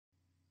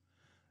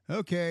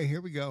Okay,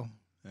 here we go.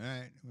 All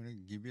right, I'm going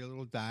to give you a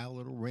little dial, a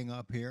little ring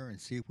up here and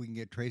see if we can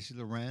get Tracy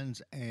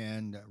Lorenz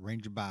and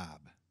Ranger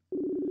Bob.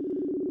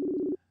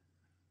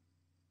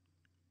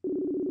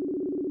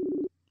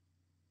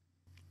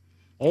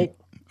 Hey,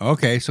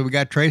 Okay, so we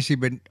got Tracy,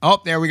 but oh,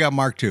 there we got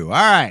Mark too.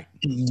 All right.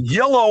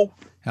 Yellow.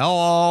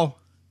 Hello.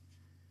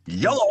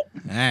 Yellow. All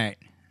right.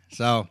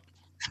 So,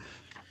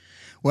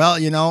 well,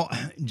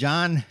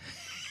 John,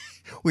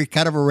 we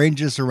kind of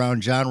arranged this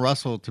around John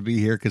Russell to be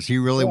here because he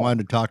really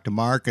wanted to talk to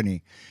Mark, and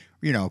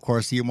of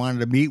course, he wanted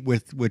to meet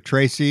with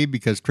Tracy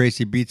because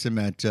Tracy beats him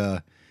at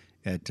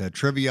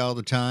trivia all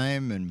the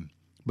time,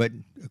 but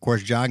of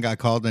course, John got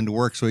called into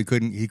work, so he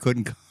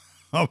couldn't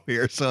come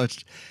here. So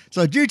it's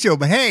Jucho.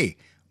 But hey,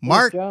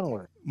 Mark, John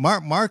work?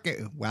 Mark,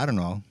 I don't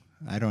know.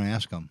 I don't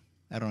ask him.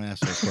 I don't ask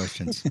those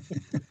questions.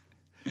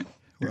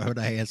 Why would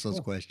I ask those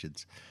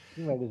questions?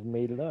 You might have just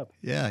made it up.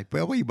 Yeah,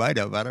 well, you might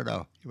have. I don't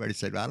know. You might have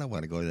said, I don't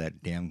want to go to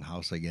that damn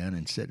house again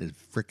and sit in his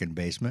freaking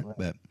basement. Right.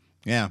 But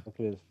yeah,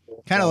 Because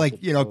kind of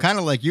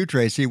like you,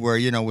 Tracy, where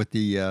with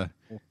the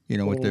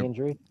with the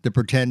injury. the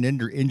pretend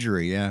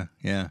injury. Yeah.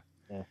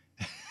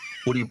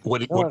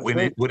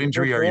 What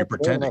injury are you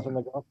pretending? On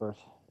the golf course.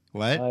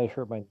 What? I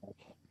hurt my neck.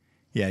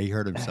 Yeah, he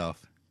hurt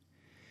himself.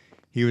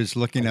 He was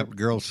looking up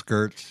girls'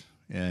 skirts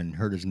and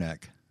hurt his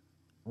neck.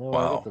 No,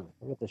 Wow.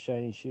 I got the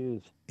shiny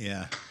shoes.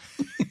 Yeah.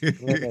 I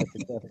went back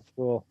to Catholic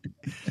school.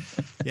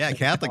 Yeah,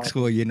 Catholic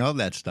school, you know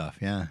that stuff.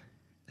 Yeah.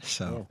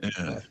 So.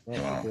 Yeah.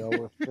 Wow. They all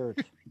wear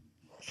skirts.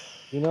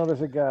 You know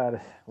there's a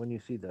God when you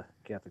see the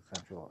Catholic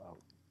Central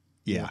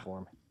Yeah.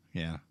 uniform.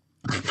 Yeah.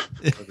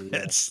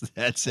 The,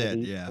 That's it.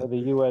 Yeah. Or the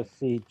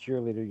USC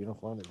cheerleader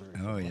uniform.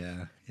 Oh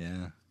yeah.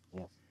 Yeah.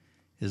 Yeah.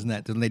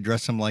 Didn't they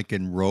dress them like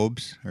in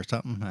robes or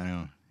something? I don't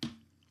know.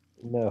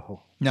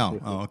 No. No.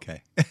 Oh,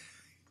 okay.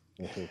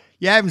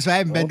 Yeah, I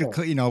haven't been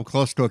to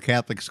close to a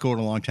Catholic school in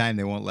a long time.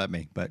 They won't let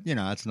me, but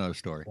that's another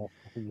story.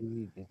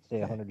 You stay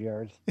 100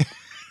 yards.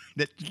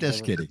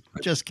 Just kidding.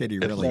 Just kidding.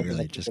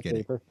 Really, just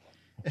kidding.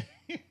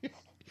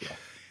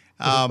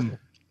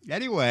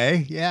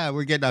 Anyway, yeah,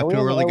 we're getting off to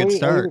a really good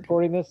start. Are we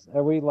recording this?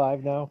 Are we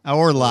live now? Oh,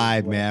 we're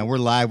live, man. We're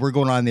live. We're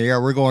going on the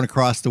air. We're going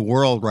across the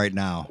world right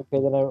now.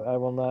 Okay, then I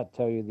will not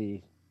tell you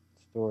the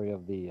story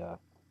of the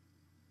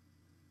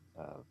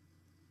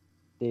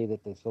day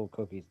that they sold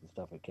cookies and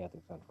stuff at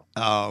Catholic Central.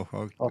 Oh,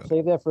 okay. I'll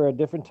save that for a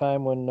different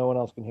time when no one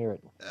else can hear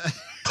it.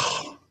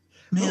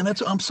 Man,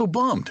 I'm so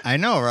bummed. I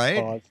know,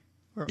 right?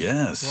 Pause.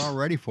 Yes. We're all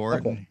ready for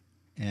it. Okay.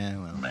 Yeah,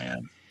 well,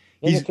 Man.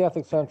 In the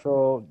Catholic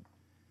Central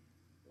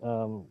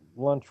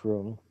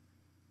lunchroom,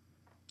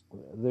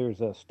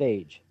 there's a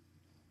stage,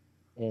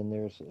 and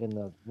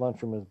the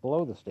lunchroom is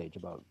below the stage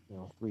about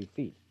 3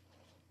 feet.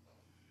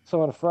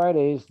 So on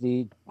Fridays,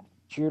 the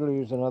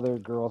cheerleaders and other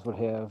girls would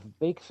have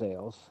bake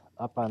sales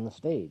up on the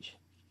stage.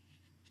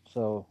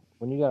 So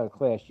when you got out of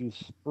class, you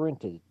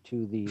sprinted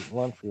to the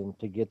lunchroom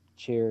to get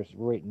chairs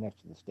right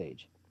next to the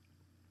stage,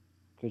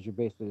 because you're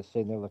basically just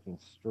sitting there looking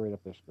straight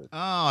up their skirts.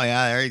 Oh,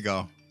 yeah, there you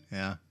go.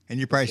 Yeah. And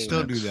you probably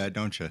still do that,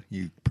 don't you?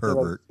 You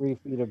pervert.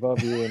 Like 3 feet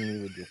above you, and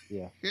you would just,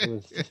 it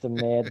was just a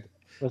mad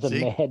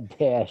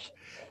dash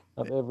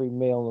of every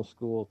male in the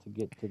school to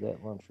get to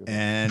that lunchroom.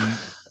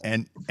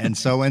 And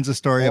so ends the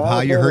story of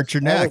how you hurt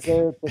your neck. I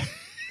was there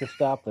to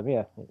stop them,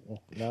 yeah.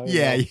 Now,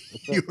 yeah,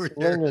 you were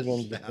there to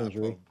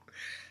injury.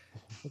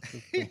 This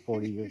was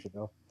 40 years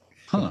ago.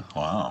 Huh.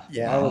 Wow.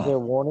 Yeah, I was there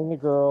warning the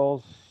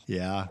girls.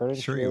 Yeah, turning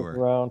sure you were.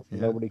 Around so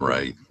Yeah. nobody could.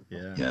 Right.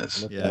 Yeah.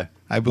 Yes. Yeah,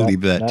 I believe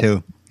that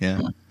too.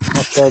 Yeah.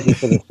 I'll charge you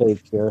for the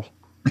safe chairs.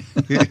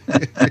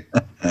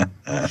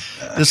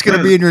 This going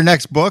to be in your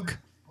next book?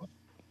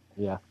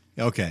 Yeah.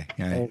 Okay.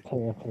 All right.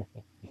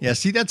 Yeah.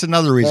 See, that's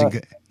another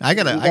reason. I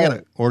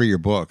gotta order your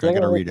book. I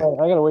gotta read it.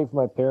 I gotta wait for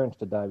my parents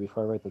to die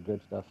before I write the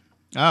good stuff.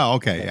 Oh,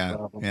 okay.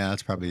 Yeah. Yeah.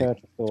 That's probably, my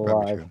parents are still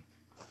probably alive.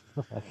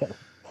 true.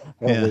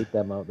 I gotta wait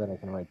them out, then I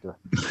can write their.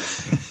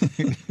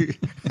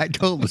 I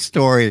told the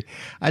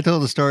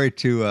story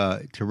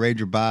to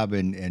Ranger Bob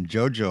and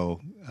JoJo.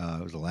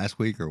 It was the last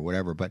week or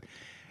whatever, but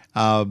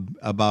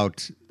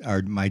about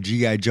my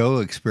GI Joe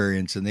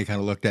experience, and they kind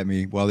of looked at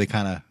me. Well, they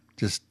kind of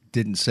just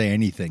didn't say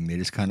anything. They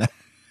just kind of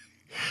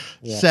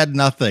said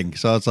nothing.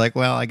 So it's like,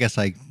 well, I guess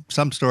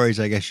some stories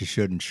I guess you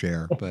shouldn't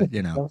share, but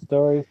some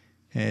stories.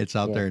 Hey, it's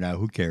out there now.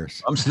 Who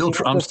cares? I'm still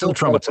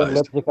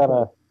traumatized.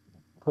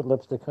 Put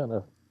lipstick on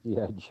a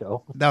GI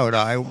Joe. No.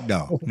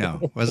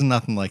 It wasn't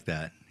nothing like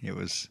that. It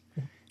was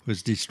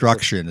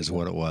destruction is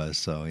what it was.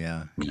 So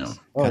yeah,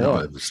 kind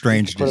of a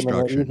strange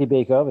destruction. Easy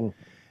bake oven.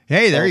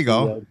 Hey, there you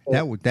go.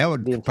 That would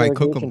probably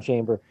cook them.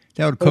 Chamber.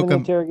 That would cook them.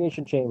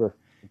 Interrogation chamber.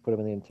 Put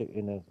them in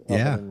the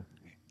oven.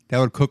 That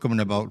would cook them in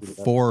about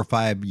 4 or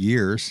 5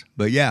 years.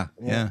 But yeah.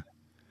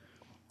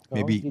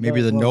 Maybe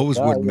the nose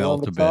would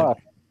melt a bit.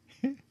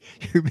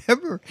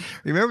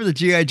 Remember the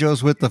GI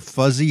Joes with the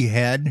fuzzy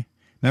head?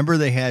 Remember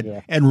they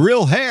had and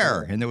real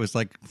hair, and there was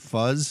like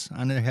fuzz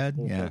on their head.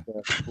 Yeah.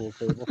 Pool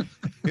table.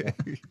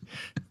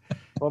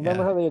 Well,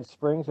 remember how they had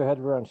springs? Their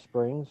heads were on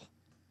springs,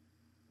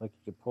 like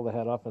you could pull the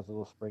head off. There's a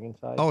little spring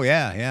inside. Oh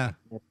yeah.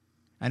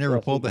 I never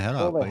pulled the head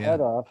off. Pull the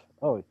head off.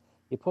 Oh,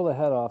 You pull the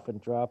head off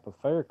and drop a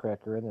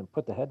firecracker and then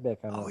put the head back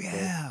on Oh real quick.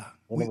 yeah.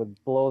 And it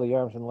would blow the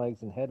arms and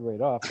legs and head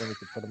right off. Then you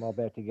could put them all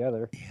back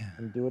together Yeah.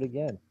 and do it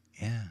again.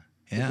 Yeah.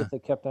 The Yeah. gift they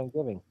kept on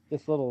giving.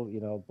 This little, I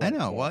blank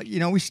know. pad. Well,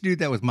 we used to do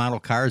that with model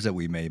cars that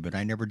we made, but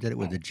I never did it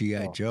with a GI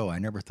Oh. Joe. I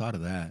never thought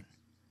of that.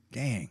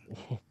 Dang.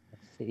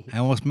 See, I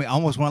almost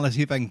want to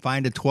see if I can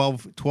find a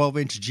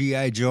 12-inch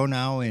GI Joe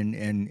now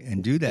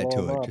and do that blow to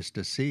him it up. just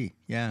to see.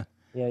 Yeah.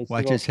 Yeah, you see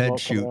Watch a little his head smoke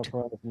coming shoot. out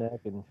from his neck,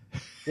 and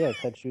his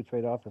head shoots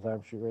right off, his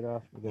arm shoot right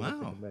off. You gotta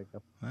pick Wow. him back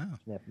up, Wow.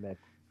 snap him back.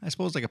 I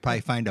suppose I could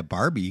probably find a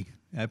Barbie.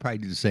 I'd probably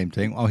do the same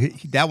thing. Oh,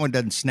 that one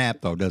doesn't snap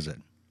though, does it?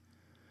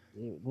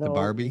 No, The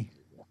Barbie?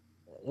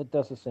 It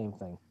does the same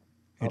thing.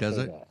 It I'll does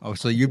say it? that. Oh,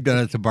 so you've done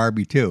it to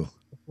Barbie too.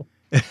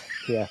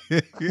 Yeah.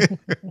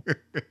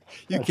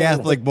 You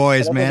Catholic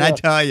boys, man, I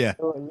tell you.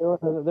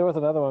 There was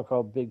another one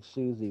called Big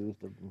Susie. We used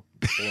to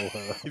blow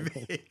her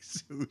up. Big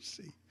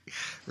Susie.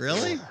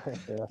 Really?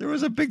 Yeah. There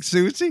was a Big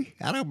Susie?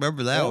 I don't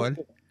remember that one.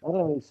 I don't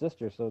have any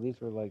sisters, so these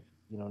were like,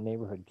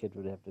 neighborhood kids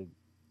would have to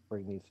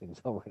bring these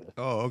things over.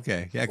 Oh,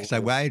 okay. Yeah, because I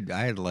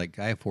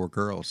have 4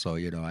 girls, so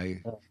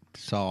I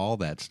saw all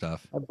that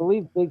stuff. I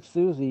believe Big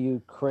Susie,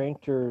 you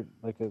cranked her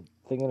like a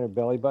thing in her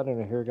belly button,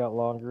 and her hair got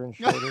longer and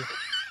shorter.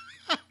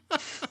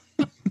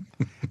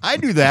 I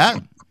do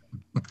that.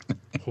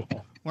 Yeah.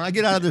 When I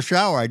get out of the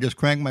shower, I just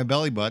crank my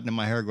belly button and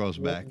my hair grows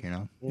back.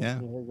 Yeah. Your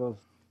hair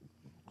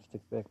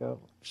sticks back up.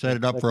 Set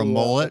it up Like for a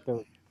mullet.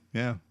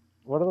 Yeah.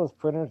 What are those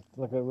printers?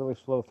 Like a really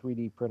slow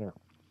 3D printer.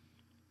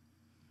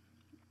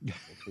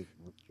 With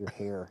your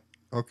hair.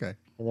 Okay.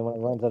 And then when it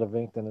runs out of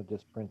ink, then it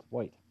just prints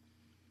white.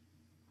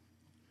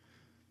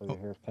 So your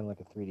hair is kind of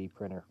like a 3D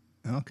printer.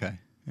 Okay.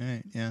 All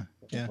right. Yeah.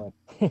 Yeah.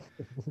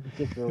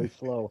 Just really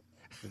slow.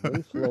 A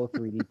very slow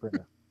 3D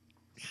printer.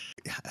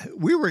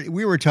 We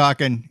were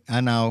talking.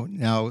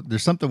 Now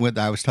there's something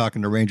I was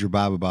talking to Ranger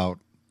Bob about.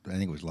 I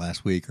think it was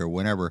last week or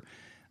whenever,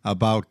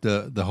 about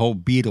the whole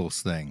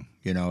Beatles thing.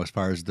 As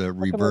far as the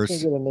reverse. I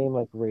can get a name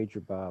like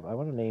Ranger Bob. I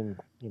want a name,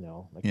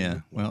 like. Yeah.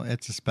 Well,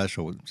 it's a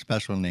special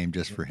name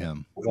just for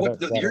him.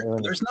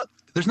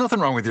 There's nothing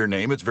wrong with your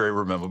name. It's very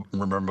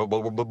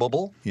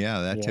rememberable.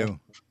 Yeah, that too.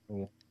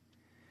 Yeah.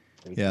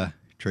 Yeah.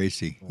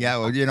 Tracy. Yeah,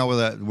 well,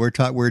 we're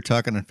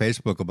talking on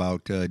Facebook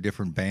about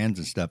different bands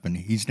and stuff, and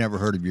he's never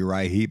heard of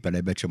Uriah Heep, but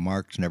I bet you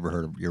Mark's never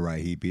heard of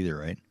Uriah Heep either,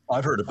 right?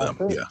 I've heard of them.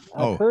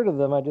 I've heard of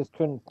them. I just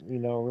couldn't,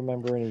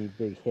 remember any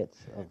big hits.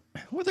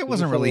 Well, there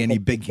wasn't really any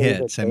big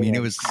hits. I mean, it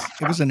was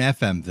an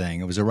FM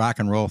thing. It was a rock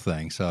and roll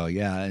thing. So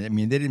yeah, I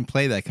mean, they didn't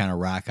play that kind of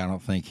rock. I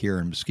don't think here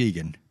in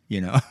Muskegon.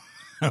 I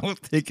don't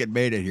think it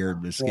made it here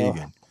in Muskegon.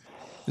 Yeah.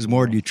 It was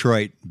more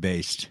Detroit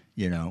based.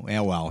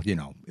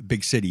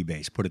 Big city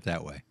based. Put it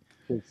that way.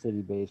 Big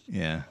city based.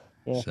 Yeah.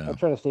 Yeah. So. I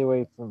try to stay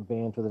away from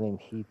bands with the name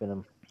Heap in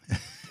them.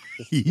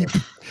 Heap.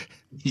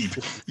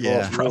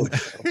 Yeah. Probably.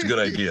 It's a good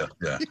idea.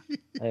 Yeah.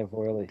 I have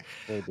really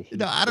the Heap.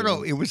 No, I don't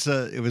know. It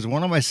was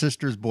one of my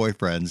sister's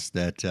boyfriends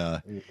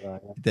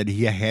that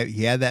he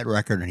had that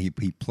record and he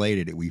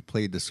played it. We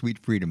played the Sweet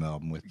Freedom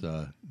album with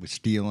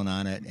Steelin'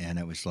 on it, and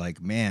it was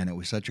like, man, I thought it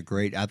was such a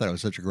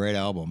great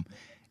album.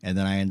 And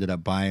then I ended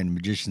up buying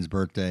Magician's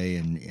Birthday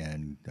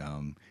and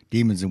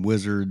Demons and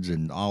Wizards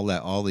and all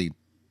the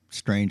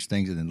strange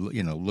things, and then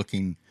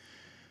looking,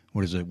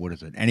 what is it?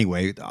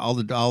 Anyway, all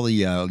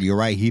the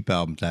Uriah Heep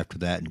albums after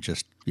that, and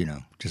just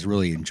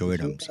really enjoyed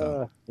them.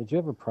 So, did you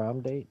have a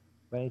prom date?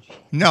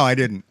 No, I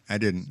didn't.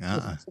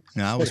 No,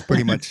 I was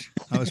pretty much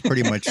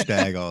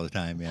stag all the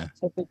time. Yeah.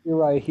 I think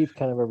Uriah Heep's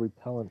kind of a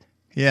repellent.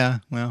 Yeah.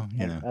 Well,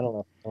 I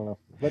don't know.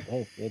 But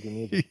hey, maybe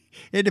music.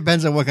 It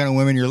depends on what kind of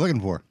women you're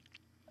looking for.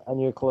 On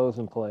your clothes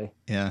and play.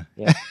 Yeah.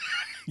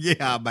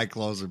 Yeah, my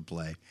clothes and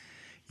play.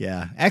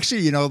 Yeah.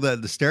 Actually,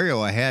 the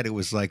stereo I had, it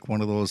was like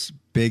one of those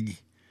big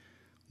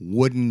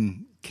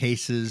wooden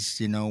cases,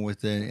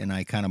 with it, and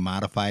I kind of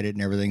modified it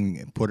and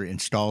everything,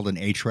 installed an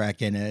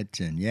 8-track in it,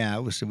 and yeah,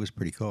 it was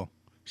pretty cool.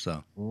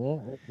 So yeah,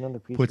 that's another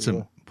piece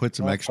put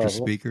some extra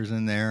speakers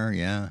in there.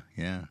 Yeah,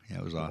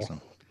 it was awesome.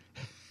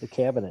 The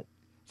cabinet.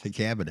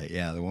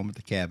 Yeah, the one with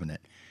the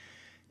cabinet.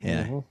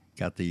 Yeah. Mm-hmm.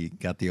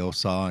 Got the old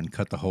saw and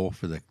cut the hole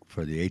for the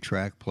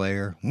 8-track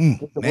player.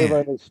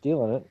 Man.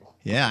 Stealing it.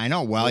 Yeah, I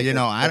know. Well,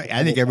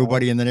 I think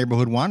everybody in the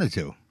neighborhood wanted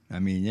to. I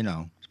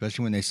mean,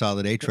 especially when they saw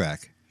that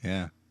 8-track.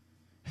 Yeah.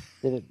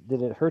 Did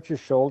it hurt your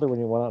shoulder when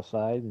you went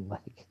outside and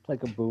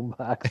like a boom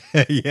box?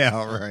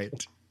 Yeah,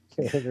 right.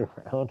 Carried it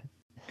around.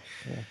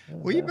 Yeah,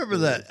 well, you remember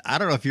that? I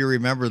don't know if you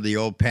remember the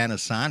old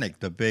Panasonic,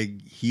 the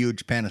big,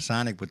 huge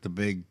Panasonic with the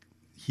big,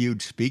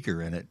 huge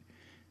speaker in it.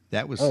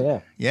 That was,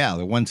 the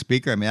one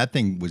speaker. I mean, that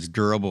thing was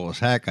durable as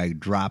heck. I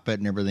drop it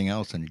and everything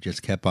else, and it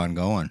just kept on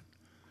going.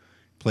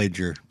 Played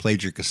your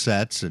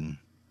cassettes and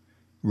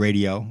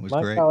radio. It was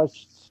great. My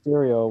college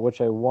stereo,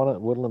 which I won at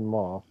Woodland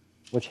Mall,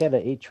 which had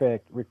an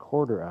 8-track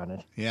recorder on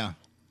it. Yeah.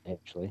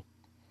 Actually.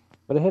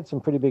 But it had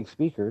some pretty big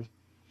speakers.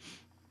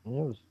 And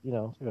it was,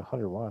 it's like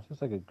 100 watts.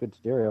 It's like a good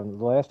stereo. And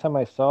the last time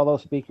I saw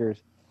those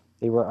speakers,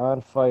 they were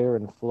on fire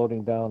and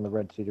floating down the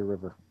Red Cedar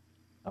River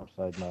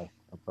outside my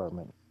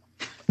apartment.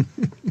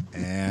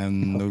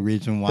 And the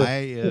reason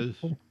why is?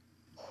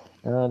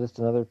 Just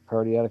another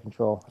party out of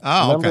control.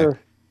 Oh, okay. I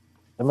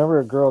remember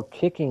a girl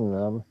kicking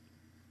them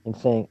and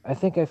saying, "I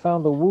think I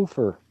found the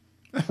woofer."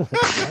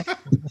 What?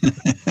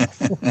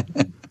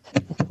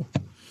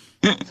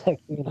 It's like,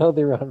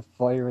 they were on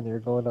fire and they were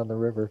going down the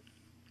river.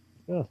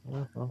 Oh,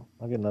 well,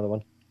 I'll get another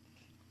one.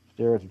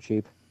 Steroids are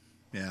cheap.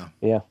 Yeah.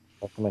 Yeah,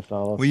 that's when I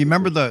saw those. Well, you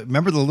remember the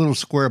little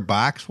square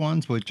box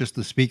ones with just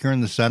the speaker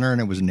in the center and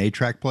it was an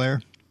 8-track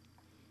player?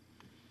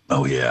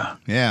 Oh yeah.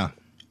 Yeah.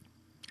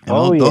 And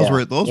Oh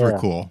those yeah, were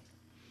cool.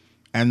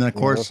 And then of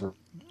yeah. course,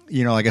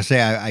 like I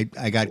say,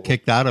 I got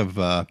kicked out of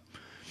a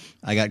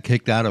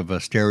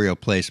stereo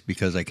place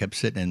because I kept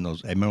sitting in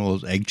those. I remember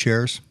those egg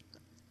chairs.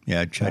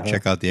 Yeah, I'd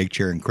check out the egg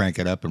chair and crank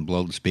it up and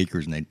blow the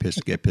speakers, and they'd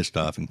get pissed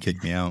off and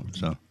kick me out.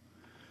 So,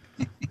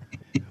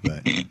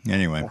 but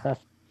anyway,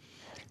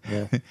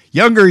 Yeah.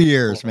 younger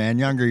years, man,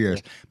 younger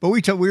years. But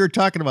we were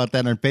talking about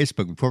that on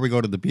Facebook before we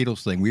go to the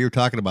Beatles thing. We were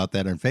talking about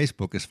that on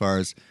Facebook as far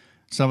as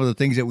some of the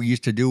things that we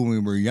used to do when we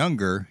were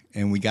younger,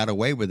 and we got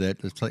away with it.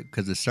 It's like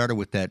because it started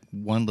with that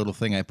one little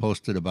thing I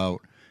posted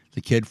about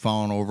the kid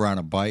falling over on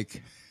a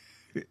bike,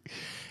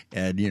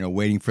 and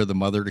waiting for the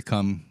mother to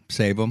come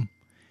save him.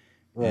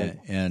 Right.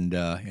 And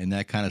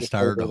that kind of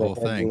started the whole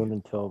thing.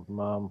 Until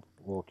mom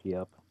woke you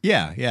up.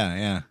 Yeah.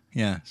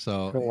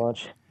 So For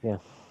lunch. Yeah.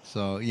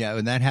 So yeah,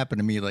 and that happened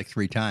to me like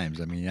 3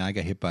 times. I mean, I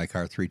got hit by a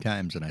car 3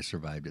 times and I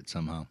survived it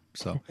somehow.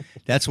 So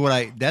that's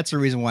the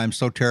reason why I'm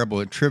so terrible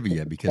at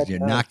trivia, because you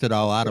knocked it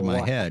all out of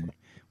my head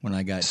when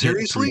I got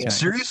Seriously? hit 3 times.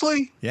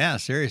 Seriously? Yeah,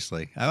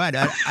 seriously. I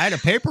had a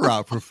paper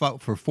route for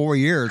 5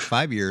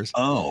 years.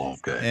 Oh,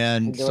 okay.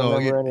 And Don't so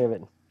remember any of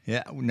it.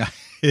 yeah.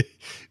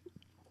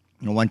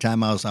 One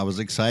time I was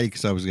excited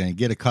because I was going to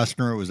get a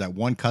customer. It was that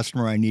one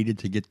customer I needed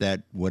to get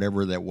that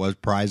whatever that was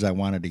prize I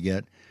wanted to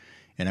get.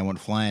 And I went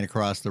flying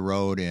across the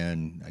road,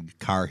 and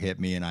a car hit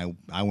me, and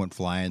I went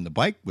flying. The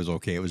bike was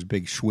okay. It was a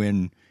big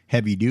Schwinn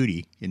heavy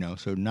duty,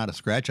 so not a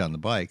scratch on the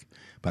bike.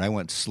 But I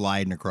went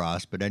sliding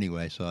across. But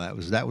anyway, so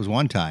that was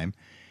one time.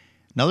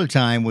 Another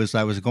time was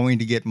I was going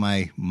to get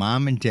my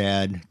mom and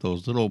dad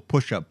those little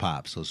push-up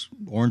pops, those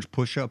orange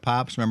push-up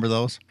pops. Remember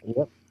those?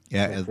 Yep.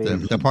 Yeah, at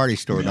the party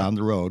store down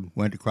the road.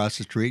 Went across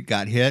the street,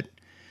 got hit.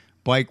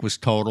 Bike was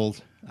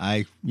totaled.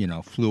 I,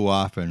 flew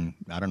off, and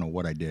I don't know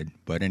what I did.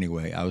 But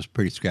anyway, I was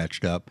pretty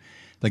scratched up.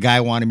 The guy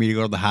wanted me to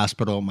go to the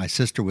hospital. My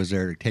sister was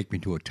there to take me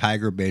to a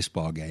Tiger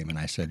baseball game. And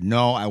I said,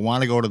 no, I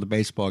want to go to the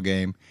baseball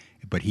game.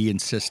 But he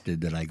insisted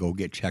that I go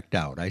get checked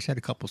out. I had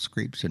a couple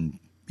scrapes, and,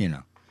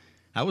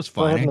 I was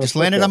fine. I just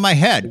landed on my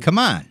head. Come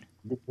on.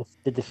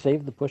 Did you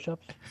save the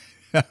push-ups?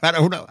 I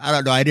don't know.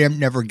 I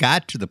never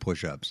got to the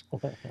push-ups.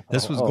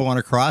 This was going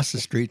across the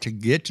street to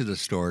get to the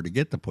store to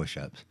get the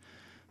push-ups.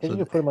 Because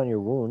you can put them on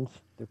your wounds.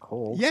 They're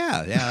cold.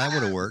 Yeah, that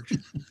would have worked.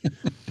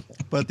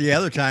 But the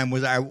other time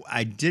was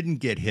I didn't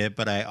get hit,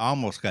 but I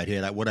almost got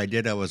hit. What I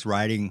did, I was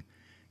riding,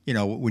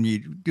 when you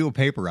do a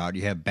paper route,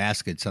 you have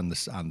baskets on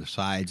the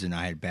sides, and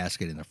I had a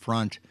basket in the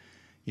front,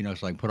 so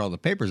I can put all the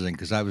papers in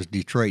because I was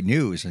Detroit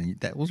News, and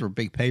those were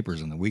big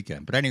papers on the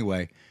weekend. But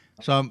anyway,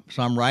 so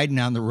I'm riding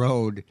down the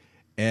road,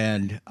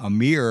 and a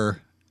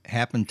mirror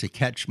happened to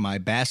catch my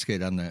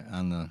basket on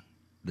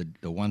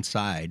the one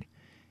side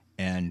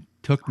and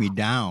took me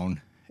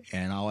down,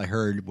 and all I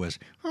heard was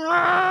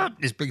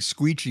this big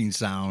screeching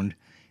sound,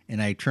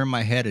 and I turned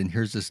my head, and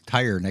here's this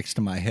tire next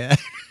to my head.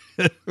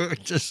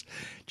 just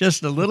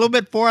a little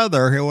bit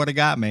farther, it would have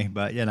got me,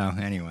 but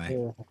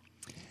anyway.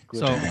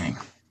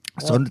 Yeah.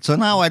 So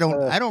now I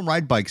don't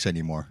ride bikes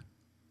anymore.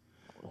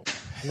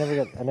 I never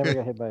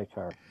got hit by a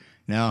car.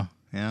 No,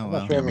 yeah, I'm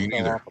well, not sure I ever me fell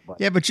neither. off a bike.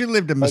 yeah, but you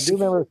lived in I do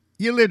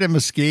remember.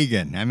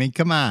 Muskegon. I mean,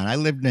 come on, I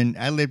lived in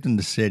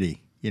the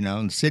city. In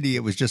the city, it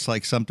was just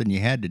like something you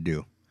had to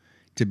do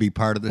to be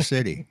part of the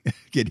city.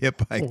 Get hit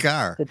by a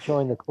car. To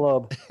join the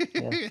club.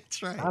 Yeah.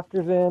 That's right.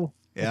 Oscar's in.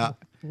 Yeah.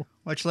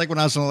 Much like when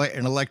I was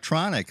in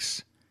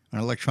electronics. In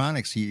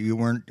electronics, you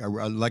weren't an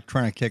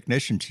electronic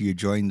technician till you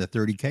joined the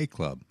 30K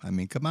club. I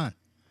mean, come on.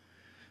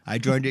 I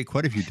joined it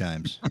quite a few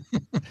times.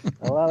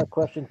 A lot of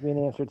questions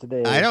being answered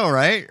today. I know,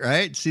 right?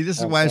 Right. See, this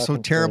is why I'm so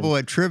fucking terrible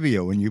at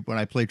trivia when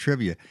I play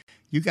trivia.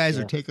 You guys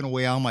are Yeah. taking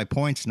away all my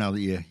points now that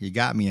you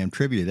got me in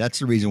trivia. That's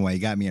the reason why you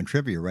got me in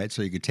trivia, right?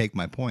 So you could take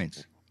my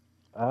points.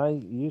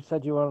 You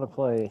said you wanted to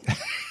play.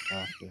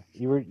 Oscar.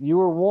 You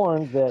were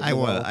warned that. I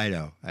was.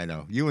 I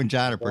know. You and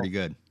John are pretty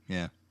good.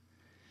 Yeah.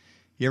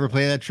 You ever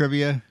play that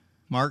trivia,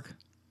 Mark?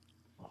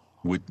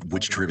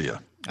 Which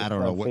trivia? I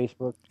don't know what.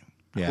 Facebook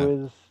Yeah.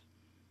 quiz.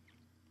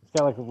 It's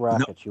got like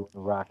rockets. You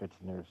win rockets,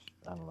 and there's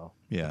I don't know.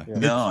 Yeah. Yeah.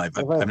 No, I've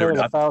If I never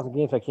played done. 1,000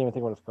 games, I can't even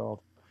think what it's called.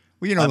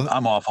 Well,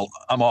 I'm awful.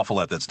 I'm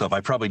awful at that stuff. I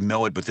probably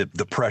know it, but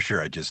the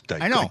pressure, I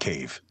I know. couldn't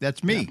cave.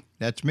 That's me. Yeah.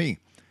 That's me.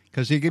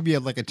 Because they give you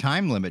like a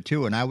time limit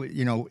too, and I would,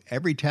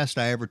 every test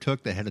I ever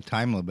took that had a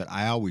time limit,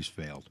 I always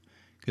failed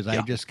because I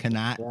Yeah. just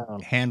cannot Yeah.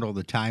 handle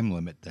the time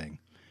limit thing.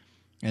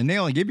 And they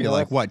only give you Yeah,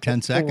 like that's- what 10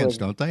 that's the thing seconds, with-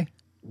 don't they?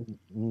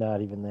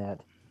 Not even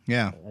that.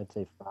 Yeah, I'd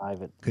say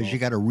 5. because you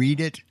got to read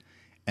it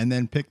and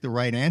then pick the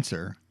right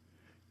answer,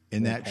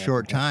 in that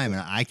short time,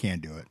 and I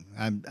can't do it.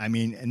 I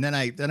mean, and then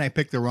I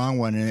pick the wrong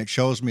one, and it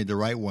shows me the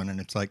right one, and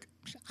it's like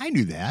I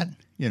knew that,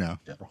 Yeah.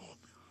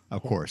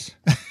 of course.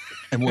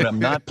 And when I'm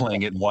not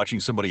playing it and watching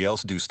somebody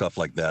else do stuff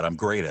like that, I'm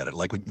great at it.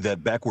 Like with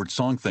that backward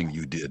song thing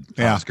you did,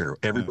 Yeah. Oscar.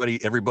 Everybody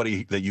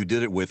that you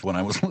did it with, when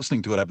I was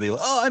listening to it, I'd be like,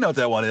 "Oh, I know what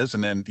that one is."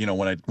 And then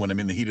when I'm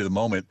in the heat of the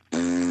moment,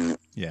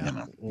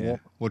 Yeah. Yeah.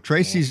 Well,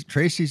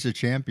 Tracy's a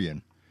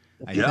champion.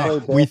 If you Yeah. play We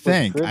backwards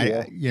think.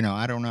 trivia,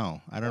 I don't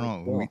know. I don't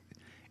know. cool.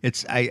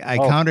 I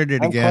counted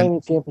it I'm again.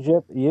 claiming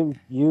championship.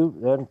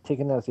 I'm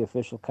taking that as the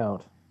official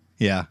count.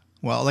 Yeah.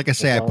 Well, like I As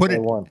say, long as I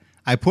won.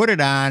 I put it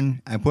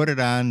on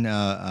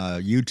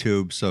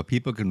YouTube so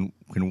people can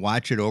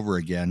watch it over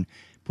again,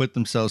 put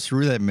themselves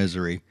through that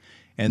misery,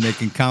 and they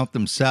can count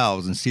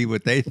themselves and see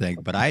what they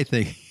think. But I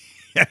think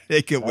it I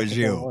was think I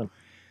you. won.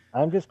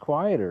 I'm just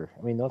quieter.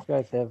 I mean, those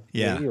guys have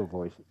Yeah. radio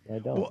voices. I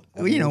don't. Well,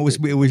 I mean,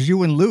 it was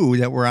you and Lou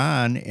that were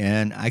on,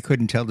 and I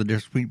couldn't tell the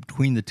difference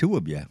between the two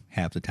of you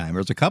half the time. There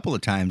was a couple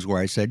of times where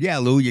I said, "Yeah,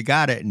 Lou, you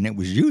got it," and it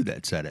was you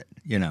that said it.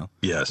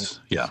 yes,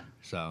 yeah.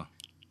 So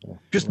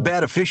Just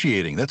bad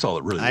officiating. That's all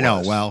it really was. I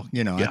know. Well,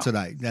 Yeah.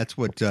 that's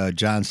what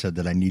John said,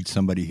 that I need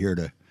somebody here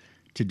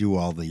to do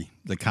all the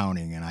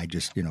counting, and I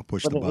just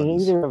push but the in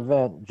buttons. either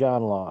event,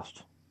 John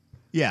lost.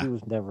 Yeah, He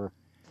was never.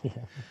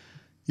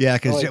 yeah,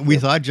 because Oh, we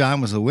yeah. thought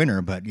John was the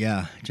winner, but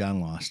yeah, John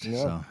lost. Yeah.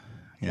 So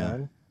yeah,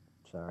 John,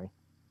 sorry.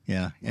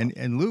 yeah,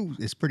 and Lou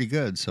is pretty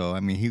good. So I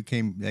mean, he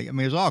came. I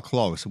mean, it was all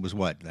close. It was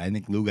what I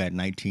think Lou got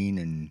 19,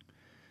 and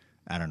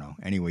I don't know.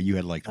 Anyway, you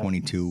had like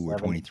 22 or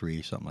 7.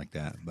 23, something like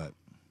that. But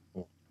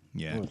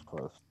yeah, It was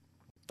close.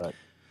 But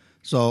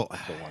so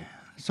still won.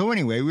 so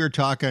anyway, we were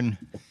talking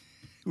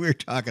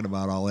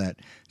about all that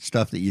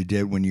stuff that you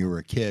did when you were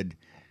a kid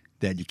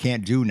that you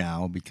can't do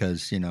now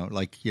because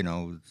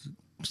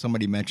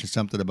somebody mentioned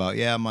something about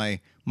my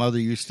mother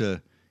used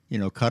to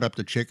cut up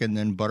the chicken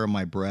then butter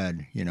my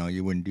bread.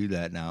 You wouldn't do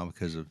that now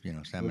because of With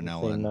the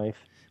salmonella same and- knife.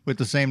 with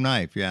the same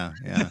knife. Yeah.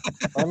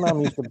 My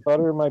mom used to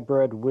butter my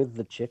bread with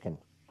the chicken.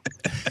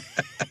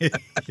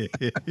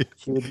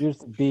 She would use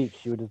the beak.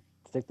 She would just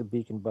stick the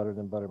beak in butter,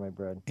 then butter my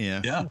bread.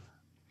 Yeah. Yeah.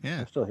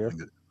 Yeah. I'm still here.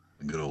 The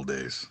good old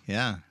days.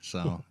 Yeah.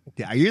 So,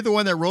 are you the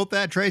one that wrote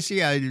that, Tracy?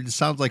 It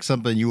sounds like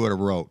something you would have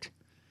wrote,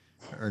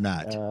 or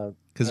not?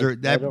 Because I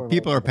don't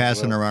people are remember who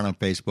passing wrote. around on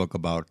Facebook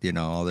about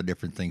all the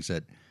different things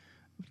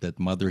that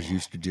mothers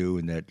used to do,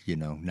 and that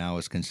now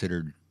is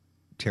considered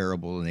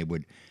terrible. And they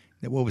would.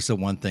 What was the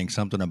one thing?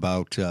 Something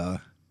about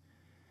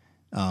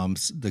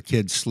the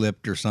kid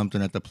slipped or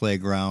something at the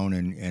playground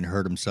and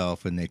hurt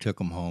himself, and they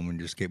took him home and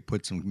just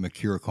put some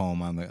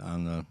mercurochrome on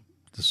the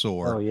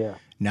sore. Oh yeah.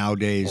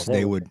 Nowadays,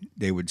 Yeah,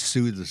 they would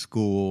sue the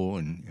school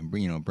and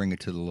bring it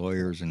to the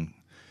lawyers and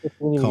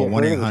When you call get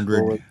rid of the 1-800.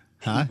 school with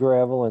Huh? pea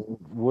gravel and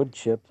wood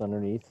chips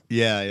underneath.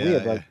 Yeah. We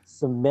had like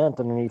cement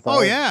underneath. Oh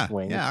our yeah,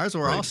 swings. yeah. Ours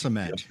were all Right.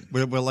 cement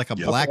with like a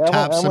Yep. blacktop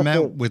I went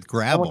cement to- with I went to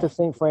gravel.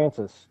 St.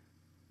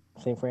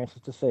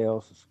 Francis de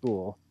Sales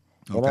School,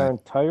 and Okay. our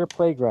entire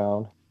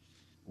playground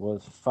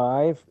was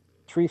 5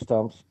 tree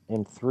stumps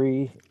and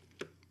 3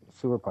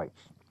 sewer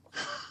pipes.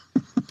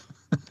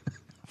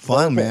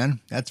 Fun,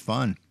 man. That's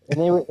fun. And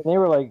they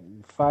were like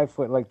 5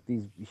 foot, like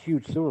these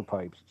huge sewer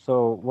pipes.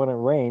 So when it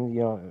rained,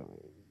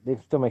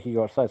 they'd still make you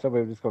go outside.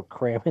 Somebody would just go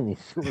cram in these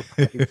sewer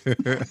pipes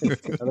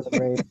out of the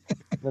rain.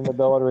 Then the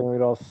bell would ring,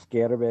 we'd all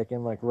scatter back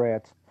in like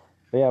rats.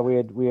 But yeah,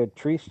 we had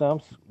tree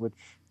stumps, which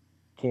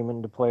came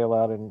into play a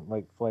lot in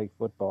like flag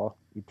football.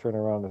 You turn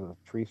around, there's a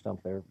tree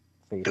stump there,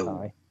 face Ooh.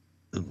 high.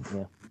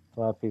 Yeah, a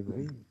lot of people.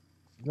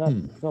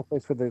 There's no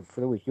place for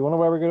the weak. You want to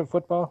know why we're good at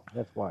football?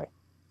 That's why.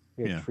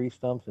 We had Yeah. tree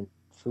stumps and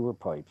sewer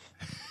pipes.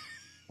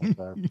 That's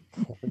our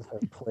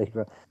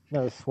playground.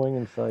 Not a swing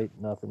in sight,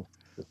 nothing.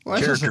 Well,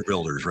 that's just Character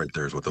builders, right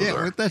there is what those Yeah,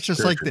 are. well, that's just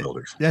like Character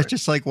builders. that's right.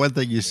 just like one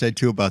thing you said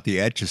too about the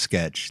Etch a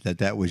Sketch,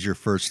 that was your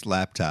first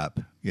laptop.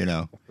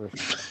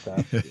 First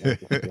stop, yeah,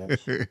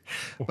 sketch.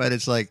 But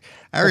it's like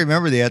I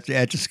remember the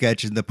Etch a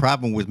Sketch, and the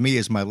problem with me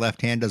is my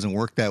left hand doesn't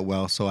work that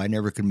well, so I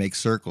never could make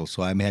circles.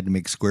 So I had to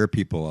make square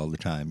people all the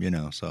time.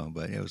 So,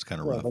 but it was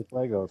kind of Yeah, rough. like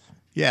Legos.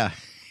 Yeah,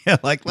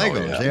 like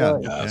Legos. yeah. Yeah.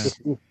 Yeah, Yes.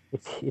 If you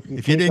If you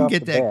take didn't off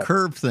get the that back-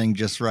 curve thing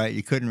just right,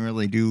 you couldn't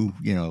really do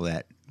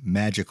that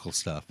magical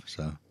stuff.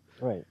 So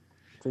Right.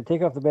 So you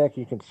take off the back,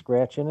 you can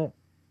scratch in it.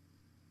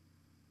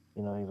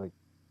 You're like,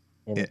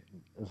 and Yeah.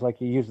 it's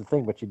like you use the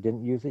thing, but you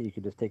didn't use it. You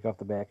could just take off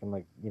the back and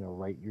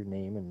write your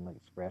name and like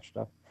scratch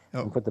stuff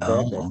Oh. and put the back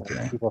Oh, back.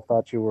 okay. People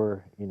thought you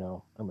were,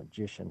 a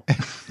magician.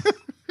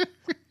 Look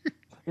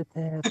at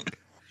that.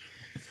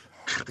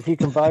 If you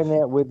combine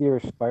that with your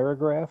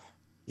spirograph,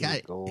 you're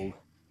Yeah. gold.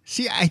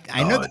 see,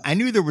 I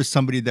knew there was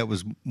somebody that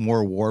was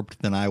more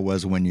warped than I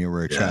was when you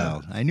were a Yeah.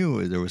 child. I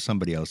knew there was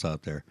somebody else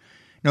out there.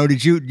 No,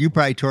 did you? You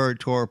probably tore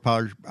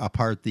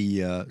apart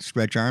the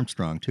Stretch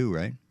Armstrong too,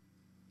 right?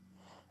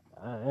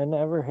 I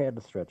never had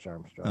the Stretch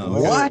Armstrong. Oh,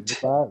 Remember, What?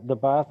 The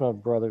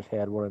Bosma brothers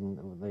had one,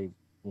 and they,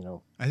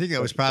 I think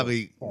that was Stretch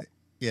probably,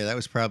 that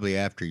was probably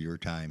after your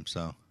time.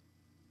 So,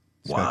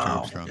 Stretch Wow.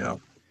 Armstrong. Yeah.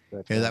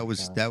 Stretch Yeah,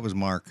 Armstrong. that was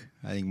Mark.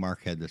 I think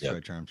Mark had the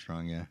Stretch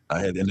Armstrong. Yeah.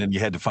 And then you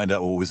had to find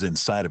out what was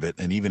inside of it.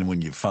 And even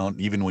when you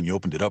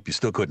opened it up, you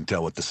still couldn't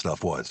tell what the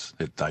stuff was.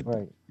 Right.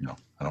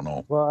 I don't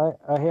know. Well,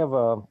 I have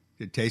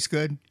Did it taste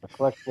good? a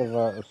collection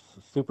of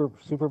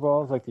super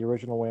balls, like the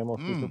original Whammo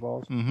Super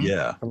Balls Mm-hmm.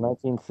 Yeah. from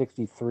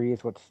 1963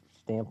 is what's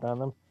stamped on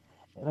them.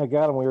 And I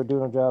got them. We were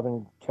doing a job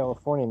in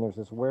California, and there's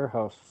this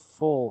warehouse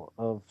full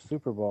of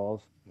Super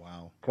Balls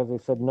Wow. because they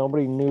said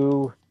nobody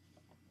knew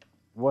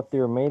what they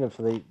were made of,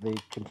 so they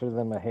considered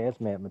them a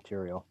hazmat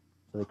material,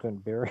 so they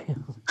couldn't bury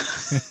them.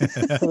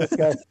 So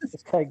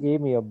this guy gave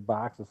me a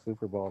box of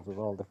Super Balls of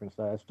all different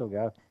sizes. I still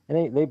got them,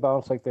 and they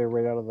bounce like they're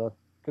right out of the,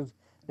 because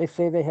they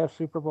say they have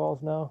Super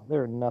Balls now.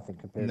 They're nothing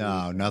compared to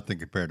No, these. nothing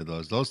compared to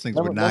those. Those things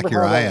would Remember knock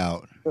your how eye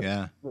out. the,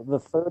 Yeah. the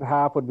third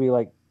hop would be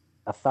like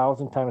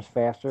 1,000 times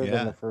faster than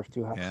Yeah. the first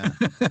two hops. Yeah.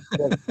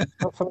 Like,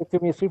 somebody threw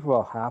me a Super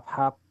Ball, hop,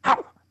 hop,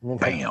 hop, and then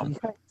Bam.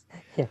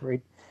 yeah,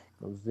 right,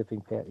 goes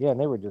zipping past. Yeah, and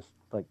they were just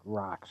like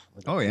rocks.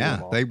 Like Oh a yeah,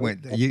 ball. they But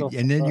went. I You, still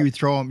and then thought- you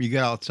throw them. You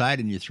get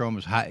outside and you throw them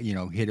as high.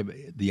 Hit them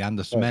on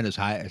the cement as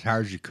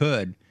hard as you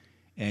could,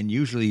 and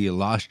usually you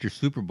lost your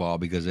Super Ball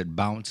because it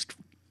bounced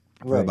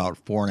for Right. about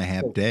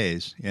 4.5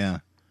 days. Yeah.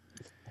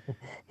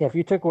 Yeah, if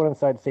you took one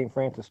inside St.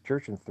 Francis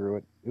Church and threw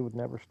it, it would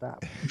never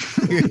stop.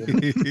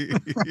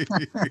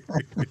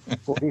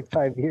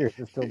 45 years,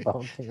 it's still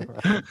bouncing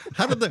around.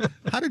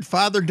 How did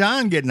Father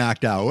Don get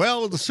knocked out?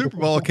 Well, the Super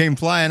Bowl came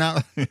flying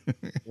out.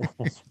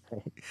 That's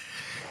right.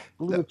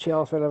 Blew the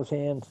chalice right out of his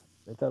hands.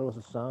 I thought it was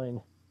a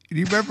sign. Do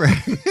you remember?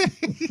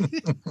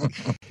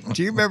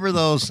 Do you remember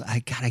those? I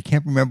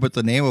can't remember what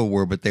the name of them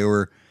were, but they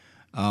were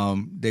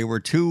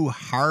two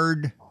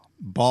hard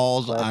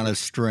balls on a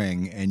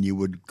string, and you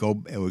would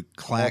go. It would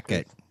clack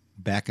it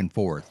back and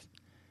forth.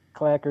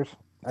 Clackers.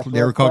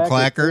 They were called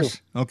clackers.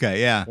 Too.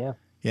 Okay, yeah, Yeah.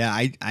 yeah.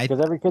 I Because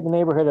every kid in the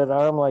neighborhood had an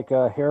arm like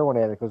a heroin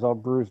addict, was all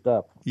bruised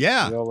up.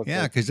 yeah, They all looked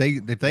yeah. like- Because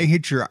if they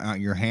hit your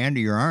hand or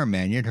your arm,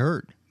 man, you'd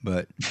hurt.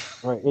 But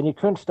Right, and you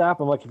couldn't stop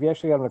them. Like if you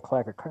actually got them to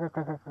clacker, clack,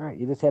 clack, clack, clack,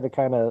 you just had to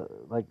kind of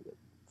like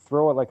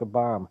throw it like a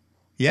bomb.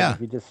 yeah,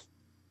 If you just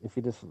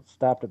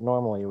stopped it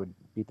normally, it would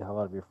beat the hell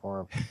out of your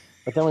forearm.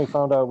 But then we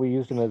found out we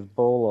used them as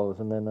bolos,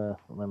 and then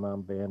my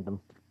mom banned them.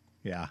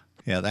 yeah.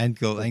 I think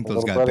those The got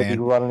little brother be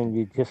banned. running, and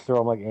you just throw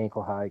them like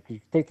ankle high. Because you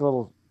could take the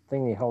little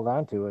thing they held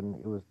onto, and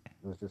it was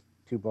just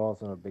two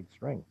balls on a big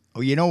string.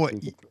 Oh, you know what? So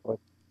you could throw it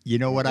You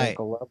know what at I?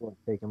 ankle level and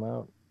take them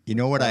out. You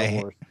know what Star I?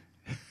 Wars.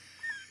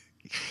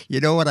 You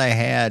know what I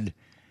had,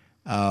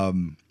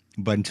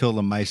 but until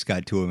the mice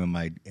got to him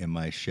in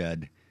my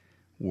shed,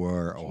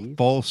 were a Jeez.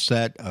 full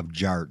set of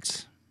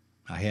jarts.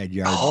 I had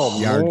yard Oh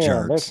yard man,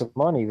 jarts. there's some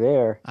money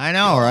there. I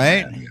know,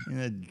 right? man.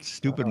 And the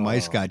stupid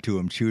mice Oh. got to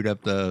him, chewed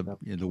up the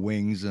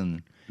wings,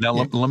 and Now,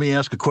 let me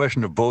ask a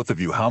question of both of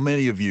you. How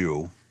many of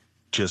you,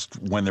 just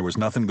when there was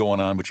nothing going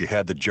on, but you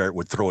had the jart,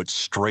 would throw it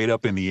straight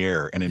up in the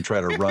air and then try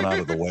to run out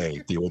of the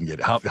way? You wouldn't get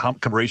it.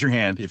 Come raise your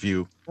hand if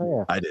you. Oh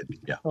yeah. I did.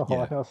 Yeah. Oh, Yeah.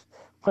 what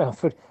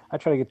else would I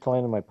try to get to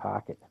land in my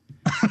pocket?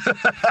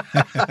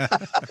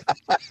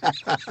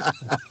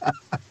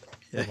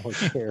 I don't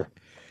care.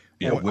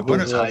 Yeah. One- Whip one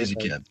it of- as high as you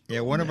can.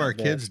 yeah, one of our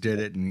Yeah. kids did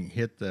it and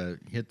hit the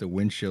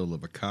windshield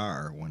of a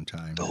car one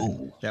time.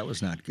 Oh. That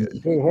was not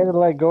good. Hey, you had to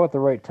let go at the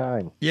right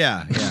time.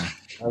 Yeah, yeah.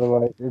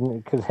 Otherwise,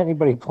 because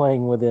anybody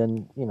playing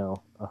within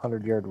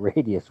 100-yard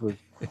radius was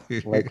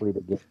likely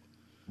to get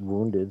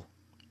wounded.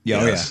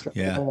 Yeah, Yes. oh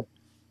yeah, yeah.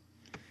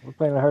 We're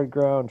playing on hard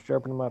ground.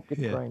 Sharpen them up. Get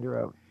the Yeah. grinder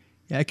out.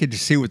 Yeah, I could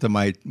just see with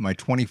my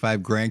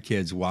 25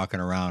 grandkids walking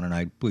around,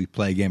 and we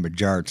play a game of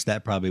jarts.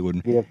 That probably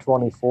wouldn't. You have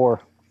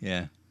 24.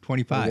 Yeah, You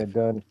 25. get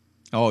done.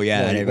 Oh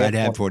yeah, Yeah, you I'd got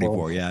have 24.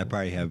 44. Yeah, I'd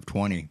probably have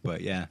 20.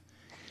 But yeah,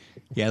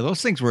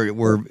 those things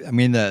were. I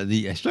mean,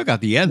 the I still got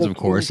the ends, of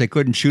course. They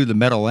couldn't chew the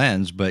metal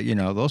ends, but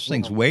those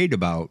things weighed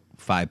about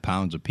 5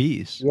 pounds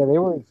apiece. Yeah, they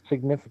were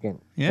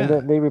significant. Yeah.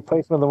 And they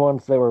replaced them with the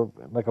ones that were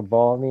like a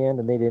ball in the end,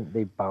 and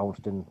they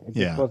bounced, and it just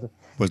Yeah. wasn't.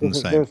 Wasn't the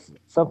same. There's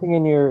something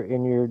in your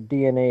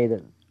DNA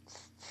that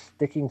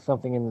sticking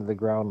something into the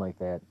ground like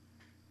that.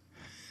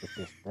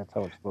 That's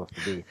how it's supposed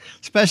to be. I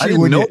Especially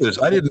didn't when know you, this.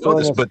 I didn't know Throwing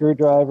this, a but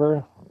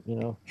screwdriver,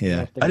 Yeah.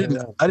 stick it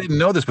around. I didn't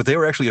know this, but they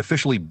were actually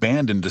officially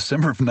banned in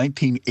December of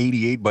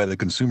 1988 by the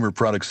Consumer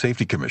Product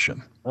Safety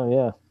Commission. Oh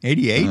yeah,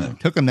 88 Yeah.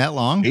 took them that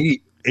long.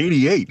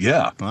 88,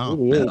 yeah. Wow.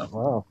 88. yeah.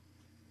 Wow.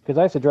 Because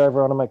I used to drive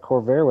around in my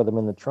Corvair with them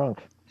in the trunk.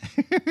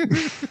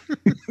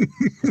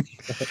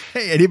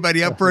 Hey,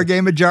 anybody up for a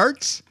game of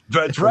jarts?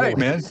 That's right,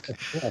 man.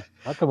 Yeah,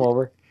 I'll come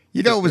over.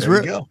 It was There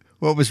you go.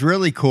 what was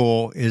really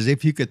cool is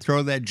if you could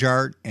throw that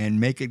jart and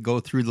make it go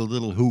through the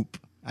little hoop.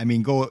 I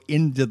mean, go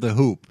into the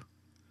hoop,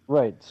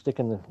 Right, stick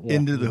in the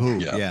into the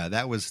hoop. Yeah. Yeah,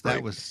 that was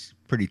Right.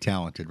 pretty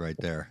talented right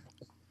there.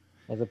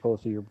 as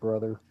opposed to your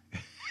brother.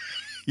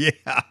 Yeah,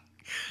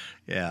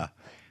 yeah.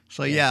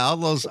 So yeah, all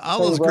those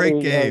Tell your great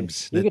brother,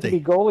 games You that get to they.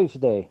 be goalie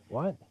today.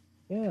 What?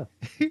 Yeah,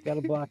 got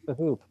to block the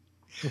hoop.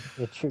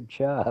 It's your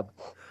job.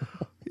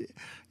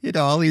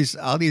 All these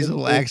little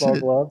Baseball accidents.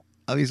 glove,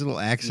 All these little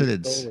you're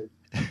accidents. goalie.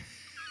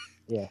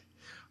 Yeah.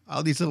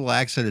 All these little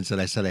accidents that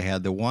I said I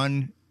had. The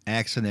one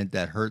accident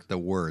that hurt the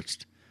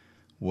worst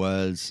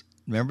was,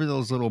 remember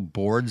those little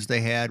boards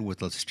they had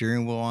with a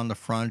steering wheel on the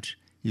front?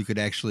 You could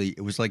actually,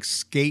 it was like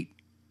skate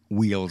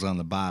wheels on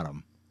the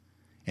bottom,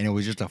 and it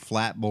was just a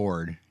flat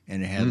board,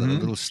 and it had a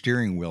little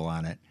steering wheel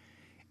on it,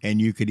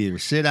 and you could either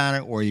sit on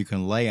it or you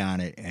can lay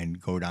on it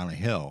and go down a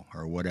hill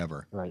or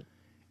whatever. Right.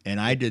 And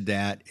I did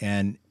that,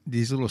 and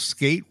these little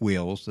skate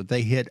wheels that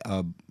they hit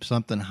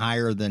something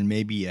higher than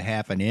maybe a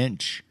half an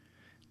inch,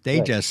 they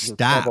Right. just It's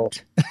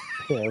stopped.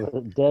 Yeah, it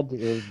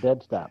was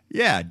dead stop.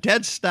 Yeah,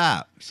 dead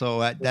stop. So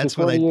that's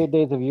what 48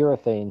 days of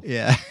urethane.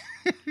 Yeah.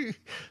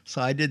 So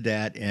I did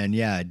that, and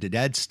yeah, I did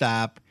dead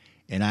stop,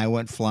 and I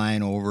went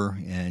flying over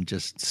and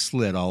just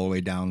slid all the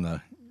way down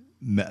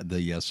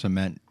the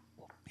cement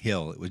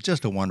hill. It was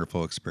just a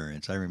wonderful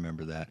experience. I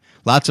remember that.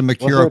 Lots of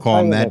Mercure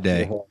calm that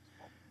day.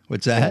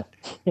 What's that?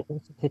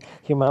 Yeah.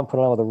 Your mom put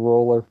on with a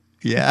roller.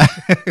 Yeah,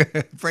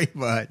 pretty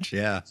much.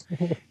 Yeah,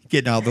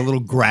 getting all the little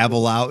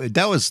gravel out.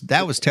 That was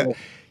that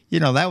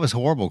was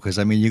horrible because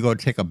I mean, you go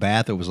take a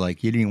bath. It was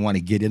like you didn't even want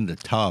to get in the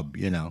tub,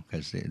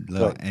 because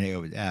Right. and it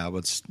was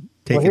it's Well,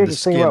 taking here's the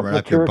thing skin about right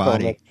off your Mercure foam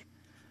body. that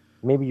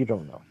maybe you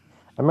don't know.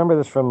 I remember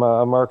this from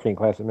a marketing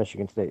class at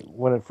Michigan State.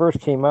 When it first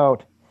came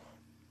out,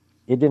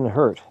 it didn't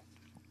hurt,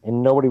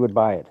 and nobody would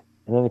buy it.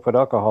 And then they put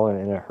alcohol in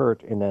it, and it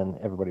hurt, and then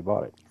everybody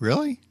bought it.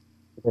 Really?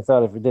 They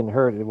thought if it didn't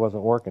hurt, it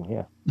wasn't working.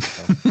 Yeah.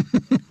 So.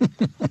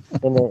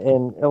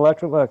 and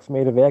Electrolux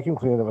made a vacuum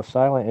cleaner that was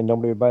silent, and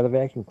nobody would buy the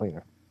vacuum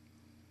cleaner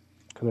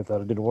because they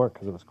thought it didn't work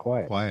because it was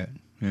quiet. Quiet.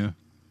 Yeah.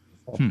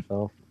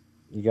 So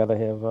you gotta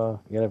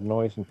have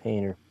noise and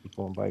pain, or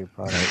people won't buy your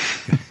product.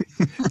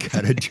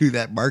 Got to do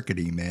that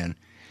marketing, man.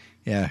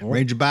 Yeah,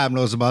 Ranger Bob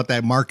knows about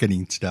that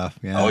marketing stuff.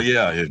 Yeah. Oh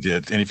yeah, and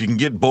if you can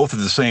get both at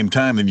the same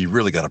time, then you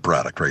really got a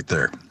product right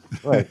there.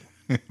 Right.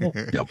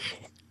 Yep.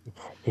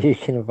 You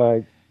can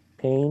avoid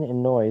pain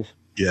and noise.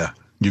 Yeah,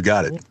 you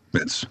got it.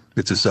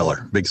 It's a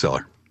seller, big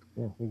seller.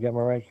 Yeah, you got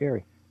Mariah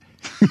Carey.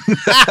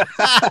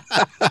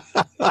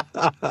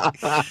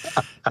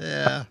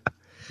 Yeah.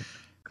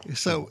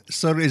 So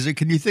is it?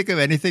 Can you think of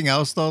anything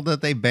else though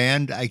that they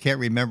banned? I can't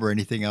remember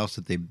anything else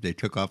that they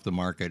took off the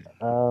market.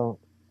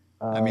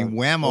 I mean,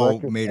 Whammo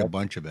electric made a bike.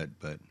 bunch of it,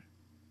 but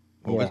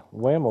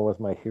Whammo was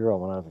my hero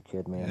when I was a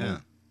kid, man. yeah.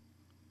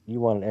 You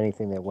wanted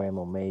anything that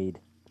Whammo made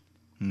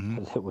Hmm.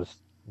 because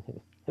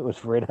it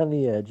was right on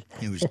the edge.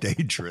 It was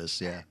dangerous.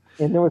 Yeah.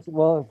 And the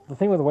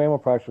thing with the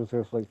Whammo products was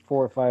there's like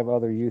 4 or 5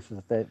 other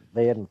uses that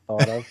they hadn't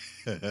thought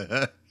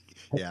of.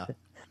 Yeah.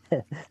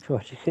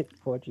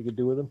 what you could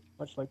do with them,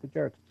 much like the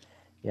charts.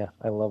 Yeah,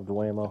 I loved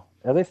Whammo.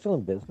 Are they still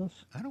in business?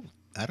 I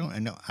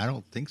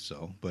don't think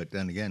so. But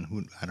then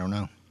again, I don't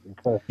know.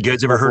 Because You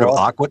guys ever heard of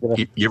Aqua? Gonna-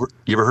 You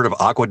ever heard of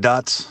Aqua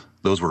Dots?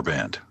 Those were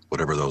banned,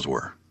 whatever those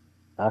were.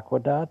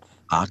 Aquadots?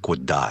 Aqua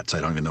Dots. I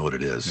don't even know what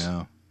it is.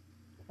 No.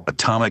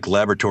 Atomic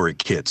Laboratory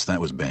Kits. That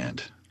was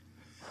banned.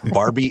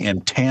 Barbie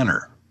and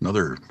Tanner.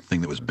 Another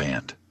thing that was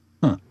banned.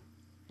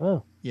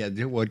 Oh, Yeah.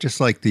 Well, just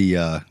like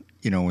the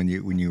when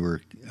you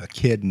were a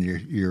kid and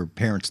your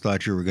parents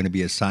thought you were going to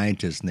be a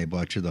scientist and they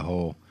bought you the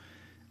whole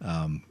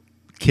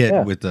kit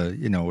Yeah. with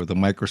the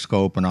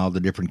microscope and all the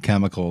different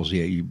chemicals.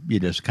 Yeah, you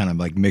just kind of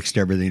like mixed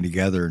everything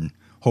together and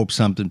hope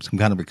some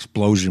kind of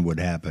explosion would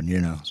happen.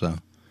 So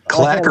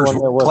Clackers, one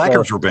that was,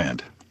 clackers were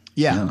banned.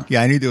 yeah,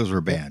 I knew those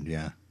were banned.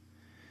 Yeah,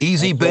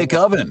 Easy Bake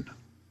Oven.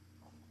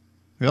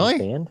 really?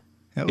 banned?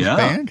 That was Yeah.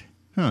 banned?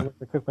 I Huh?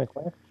 never cooked my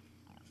clackers.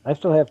 I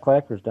still have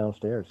clackers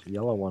downstairs,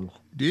 yellow ones.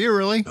 Do you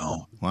really?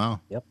 No. Wow.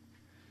 They'd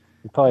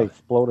probably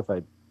explode if I,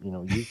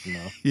 used them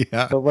now.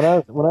 Yeah. But when I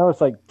was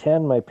like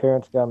 10, my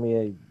parents got me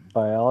a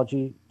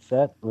biology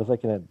set. It was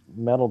like in a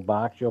metal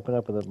box you open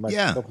up with a Yeah.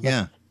 microscope. and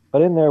Yeah. stuff.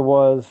 But in there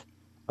was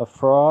a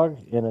frog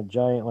and a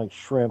giant like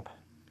shrimp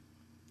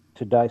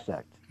to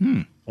dissect.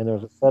 Hmm. And there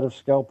was a set of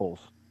scalpels,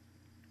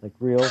 like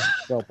real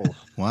scalpels.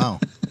 Wow.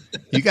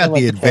 You got I'm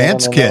like the 10,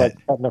 advanced and they're, kit.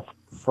 like, cutting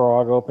a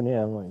frog open.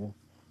 Yeah, I'm like,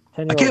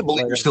 10 I can't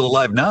believe you're still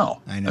alive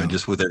now. I know.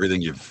 Just with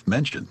everything you've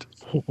mentioned.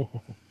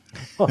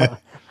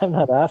 I'm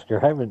not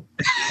Oscar. I've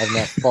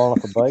not fallen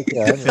off a bike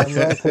yet. I'm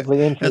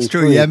relatively injury That's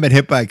true. free. You haven't been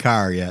hit by a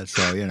car yet,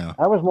 so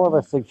I was more of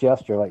a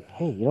suggester, like,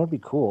 hey, you know, it'd be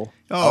cool.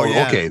 Oh,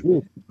 yeah. okay.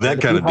 Dude, That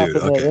if kind you of hopped dude.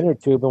 in that Okay. inner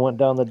tube and went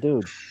down the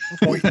dude.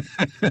 Okay,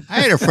 I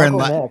had a friend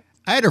I'll go like next.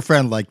 I had a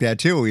friend like that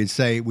too. He'd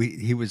say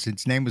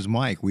his name was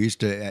Mike. We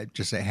used to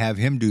just have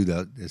him do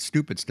the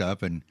stupid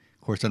stuff, and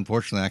of course,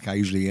 unfortunately, that guy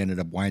usually ended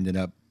up winding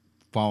up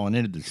falling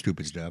into the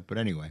stupid stuff. But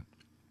anyway,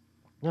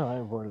 No, I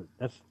avoided it.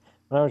 That's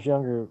when I was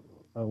younger.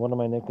 One of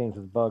my nicknames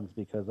was Bugs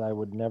because I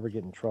would never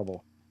get in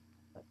trouble.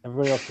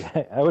 Everybody else,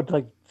 I would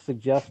like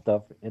suggest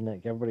stuff, and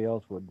like everybody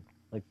else would,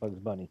 like Bugs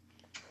Bunny.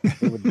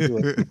 They would do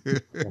it,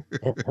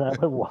 and I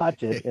would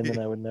watch it, and then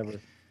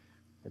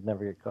I'd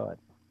never get caught.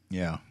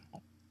 yeah,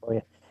 Oh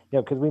yeah,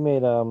 because we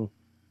made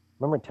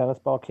remember tennis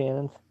ball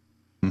cannons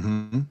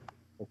Mm-hmm.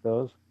 like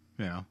those.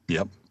 yeah.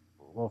 Yep.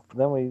 Well,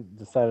 then we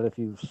decided if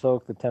you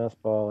soak the tennis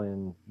ball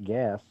in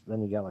gas,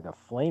 then you got like a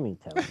flaming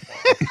tennis ball,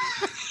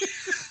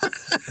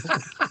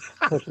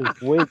 which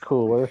is way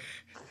cooler.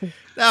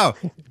 Now,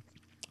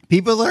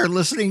 People that are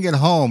listening at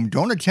home,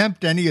 don't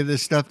attempt any of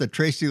this stuff that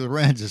Tracy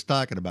Lorenz is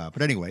talking about.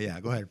 But anyway,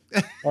 yeah, go ahead.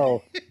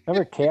 Oh,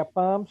 remember cap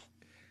bombs?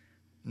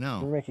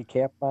 No. You make a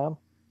cap bomb?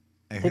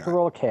 I Take a hear-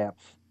 roll of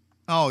caps.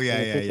 Oh, yeah,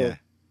 and yeah, then yeah.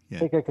 Yeah.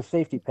 Take like a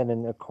safety pin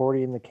and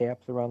accordion the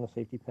caps around the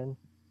safety pin,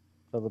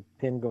 so the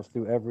pin goes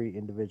through every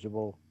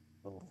individual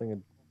little thing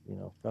of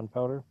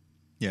gunpowder.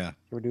 Yeah.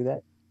 You ever do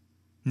that?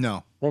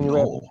 No. Then you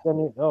wrap. No. Then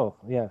you, oh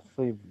yeah,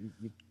 so you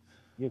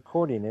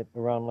accordion it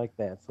around like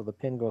that, so the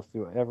pin goes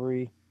through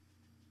every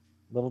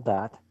little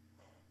dot.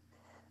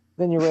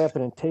 Then you wrap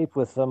it in tape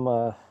with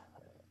some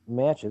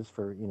matches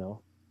for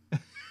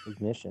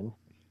ignition,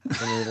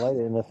 and you light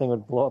it, and the thing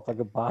would blow up like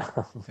a bomb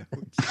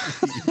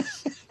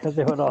because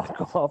they would all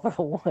go off at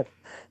once.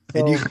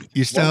 And So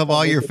you still one have time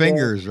all we your did that-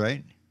 fingers,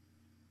 right?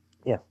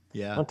 Yeah.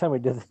 Yeah. One time we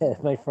did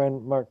that. My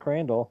friend Mark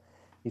Crandall,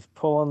 he's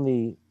pulling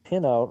the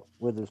pin out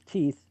with his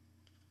teeth,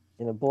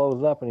 and it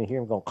blows up, and you hear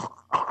him go,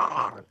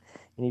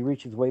 and he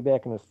reaches way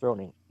back in his throat,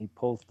 and he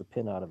pulls the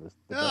pin out of the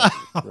back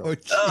of his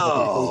throat. geez.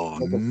 Oh,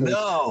 Like a safe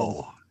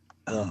no.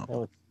 Yeah,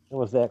 it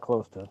was that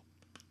close to,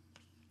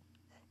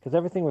 because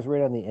everything was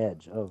right on the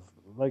edge of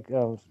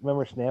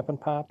remember Snapping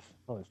Pops?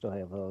 Oh, I still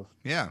have those.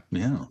 Yeah.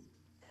 Yeah.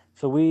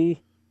 So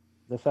we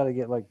decided to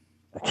get like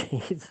a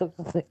case of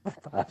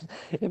Snapping Pops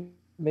and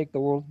make the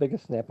world's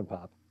biggest Snapping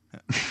Pop.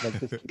 Like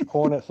just keep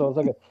pouring it. So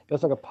it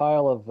was like a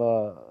pile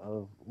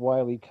of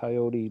Wile E.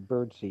 Coyote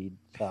birdseed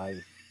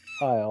size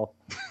pile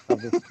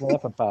of this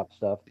Snapping Pop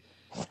stuff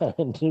on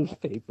a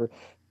newspaper.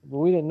 But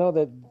we didn't know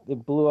that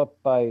it blew up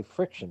by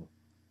friction.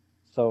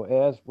 So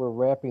as we're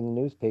wrapping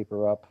the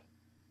newspaper up,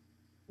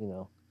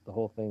 the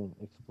whole thing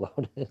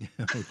exploded. Oh,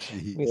 We had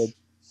jeez.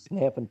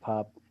 Snapping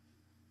Pop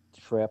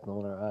shrapnel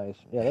in our eyes.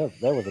 Yeah,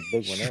 that was a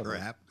big one. That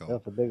Shrapnel.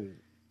 was a big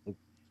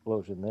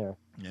explosion there.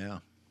 Yeah.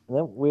 And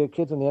then we had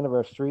kids on the end of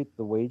our street,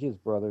 the Wages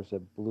brothers,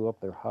 that blew up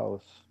their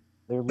house.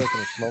 They were making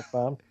a smoke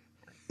bomb,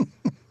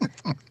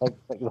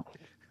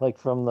 like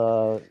from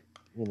the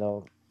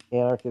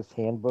anarchist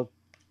handbook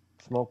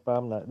smoke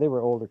bomb. They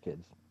were older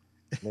kids.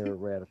 They were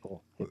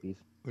radical hippies.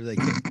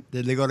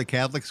 Did they go to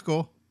Catholic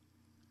school?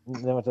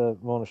 They went to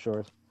Mona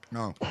Shores.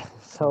 No.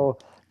 So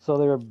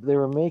they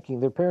were making,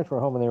 their parents were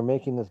home, and they were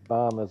making this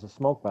bomb as a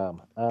smoke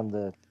bomb on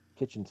the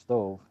kitchen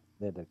stove.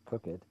 They had to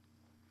cook it.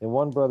 And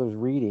one brother's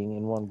reading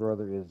and one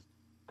brother is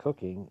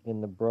cooking,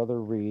 and the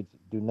brother reads,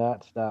 "Do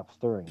not stop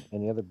stirring."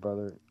 And the other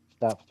brother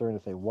stops stirring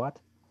to say, "What?"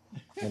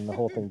 And the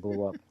whole thing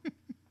blew up.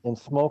 And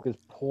smoke is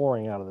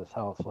pouring out of this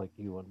house like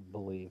you wouldn't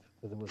believe.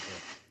 'Cause it was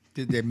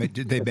Did they make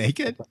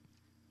it?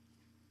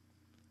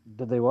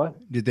 Did they what?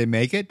 Did they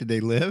make it? Did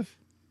they live?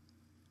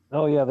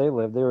 Oh yeah, they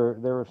lived. There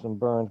were some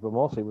burns, but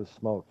mostly it was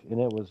smoke, and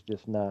it was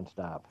just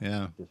nonstop.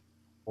 Yeah. Just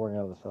pouring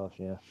out of this house.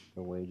 Yeah,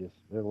 the Wages.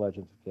 They're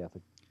legends of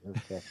Catholic.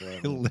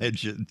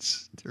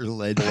 Legends. They're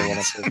Blowing up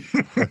legends. this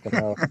frickin'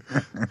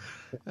 house.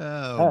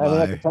 Oh, I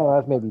mean, at the my. time I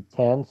was maybe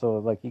 10, so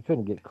like you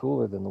couldn't get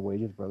cooler than the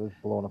Wages brothers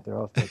blowing up their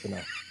house making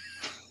a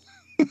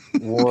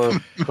war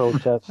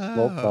protest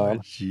smoke Oh, bomb.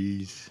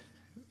 jeez.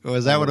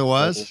 Was that what it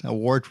was? A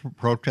war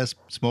protest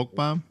smoke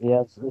bomb?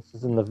 Yes, this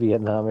is in the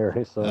Vietnam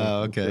area, so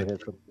Oh, I'm sure okay. it has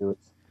something to do with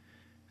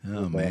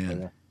Oh, that,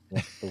 man.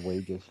 yeah, the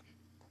Wages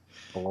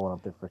blowing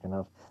up their freaking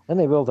house. Then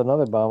they built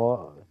another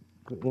bomb.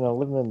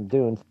 Living in the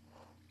dunes,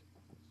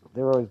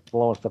 they were always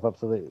blowing stuff up.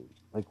 So they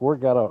word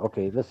got out.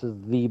 Okay, this is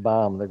the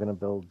bomb they're gonna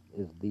build.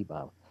 Is the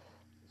bomb.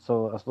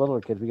 So us little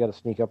kids, we got to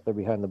sneak up there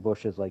behind the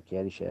bushes like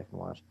Caddyshack and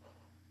watch.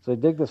 So they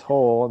dig this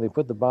hole and they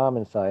put the bomb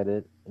inside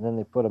it, and then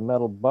they put a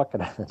metal bucket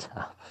on the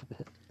top of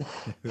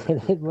it.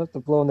 And it must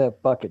have blown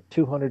that bucket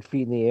 200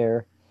 feet in the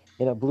air,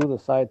 and it blew the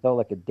sides out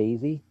like a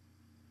daisy.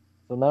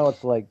 So now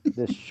it's like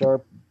this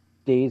sharp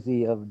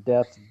daisy of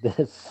death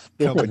that's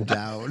Coming spinning,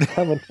 down.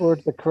 coming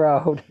towards the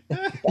crowd.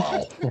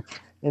 Wow.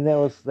 And that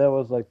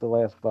was like the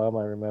last bomb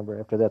I remember.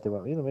 After that, they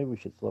went, maybe we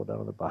should slow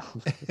down on the bombs.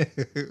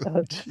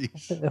 Oh,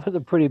 jeez. That was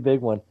a pretty big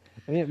one.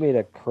 I mean, it made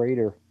a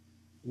crater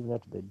even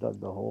after they dug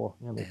the hole.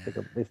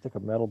 They stick a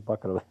metal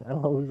bucket over. I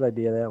don't know whose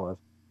idea that was.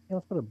 Yeah,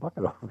 let's put a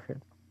bucket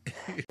over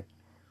it.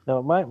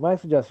 No, my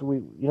suggestion,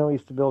 we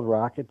used to build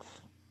rockets,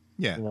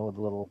 Yeah. with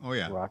little Oh,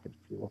 yeah. rocket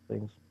fuel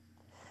things.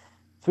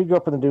 So we'd go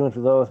up in the dunes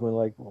with those, and we're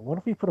like, well, what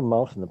if we put a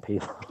mouse in the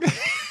payload?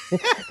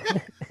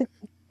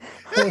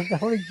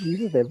 How many G's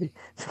would that be?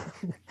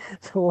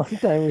 So one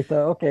time we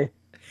thought, okay,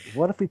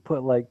 what if we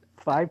put like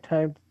 5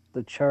 times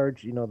the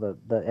charge,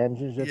 the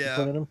engines that you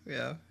put in them?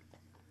 Yeah.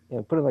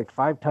 Put in like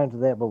 5 times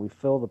of that, but we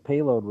fill the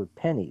payload with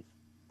pennies.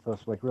 So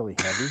it's like really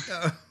heavy.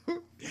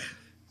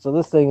 So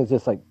this thing is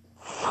just like,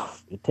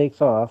 it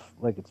takes off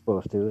like it's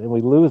supposed to, and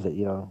we lose it,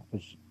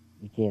 because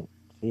you can't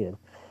see it.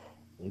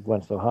 It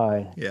went so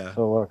high. Yeah.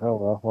 So we're like, oh,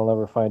 well, we'll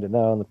never find it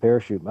now. And the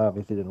parachute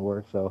obviously didn't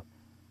work. So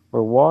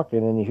we're walking,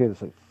 and you hear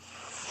this like,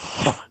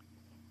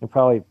 and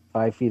probably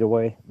 5 feet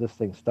away, this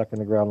thing stuck in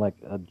the ground like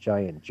a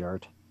giant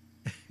jart.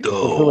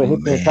 Oh, If it hit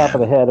me on the top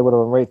of the head, it would have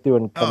went right through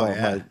and come Oh, out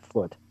yeah. my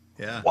foot.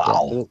 Yeah.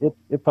 Wow.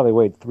 It probably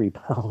weighed 3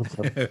 pounds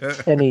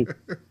of penny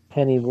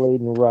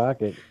laden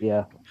rocket.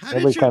 Yeah. How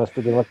Everybody did kind you of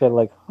stood there and looked at it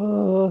like,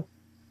 oh.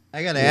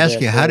 I got to Yeah, ask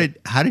you, that,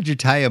 how did you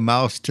tie a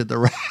mouse to the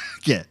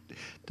rocket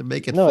to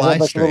make it no, it fly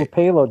had like a little straight?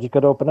 payload you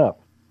could open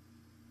up.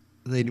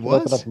 They You could open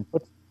up was? and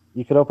put.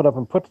 You could open up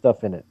and put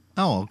stuff in it.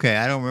 Oh, okay.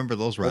 I don't remember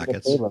those It was a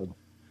rockets. payload.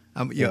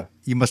 You Yeah.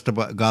 you must have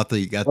got Oh,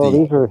 the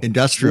these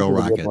industrial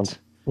were the good ones.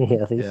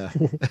 rockets. Yeah,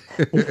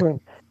 Yeah. these were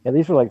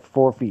these were like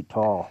 4 feet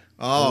tall.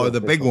 Those Oh, were the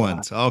big official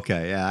ones. rockets.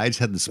 Okay, yeah. I just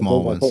had the The big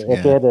small ones. ones.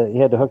 If they Yeah.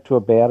 you had to hook to a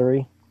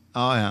battery,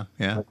 Oh, yeah,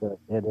 yeah. like you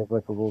had to have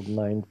like a little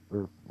 9 or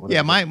Yeah,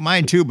 whatever. The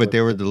mine big too, but square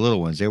they were thing. the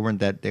little ones. They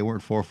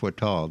weren't 4 foot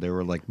tall. They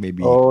were like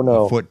maybe Oh a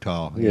no. foot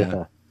tall. Yeah.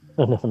 Yeah.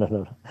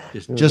 No.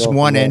 It was Just all from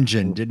one that.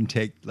 engine. Didn't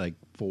take like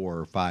 4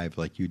 or 5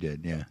 like you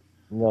did. Yeah.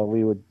 No,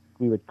 we would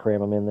cram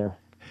them in there,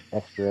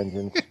 extra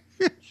engines,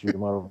 shoot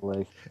them out over the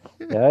lake.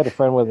 Yeah, I had a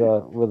friend with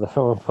a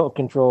remote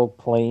control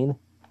plane,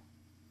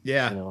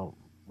 Yeah.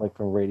 like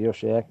from Radio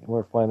Shack, and we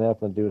were flying that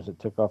up, and the dudes that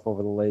took off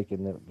over the lake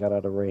and it got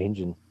out of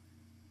range and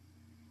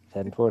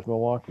heading towards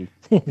Milwaukee.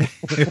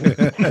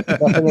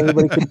 Nothing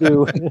anybody could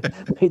do.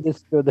 We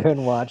just stood there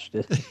and watched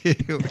it.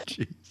 Oh,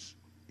 jeez.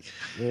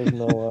 There's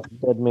no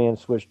dead man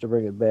switch to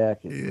bring it back.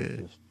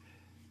 It was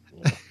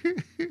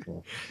just, yeah.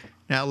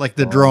 Not like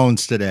the Oh,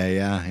 drones today.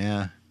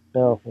 Yeah,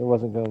 no, it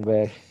wasn't going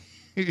back.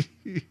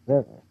 yeah.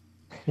 That-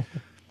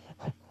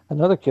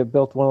 Another kid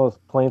built one of those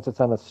planes that's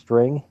on a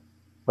string,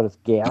 but it's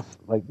gas,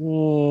 like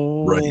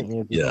Right.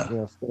 you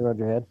Yeah. spin around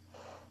your head.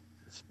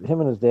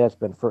 Him and his dad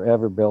spent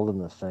forever building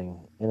this thing,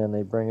 and then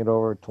they bring it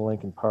over to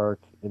Lincoln Park,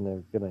 and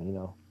they're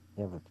gonna,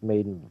 have its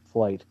maiden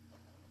flight.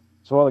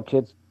 So all the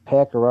kids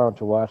pack around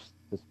to watch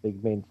this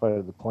big maiden flight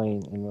of the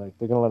plane, and like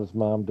they're gonna let his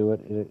mom do it,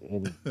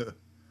 and it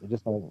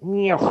just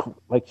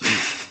like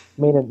she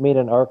made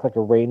an arc like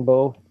a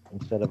rainbow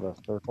instead of a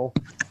circle.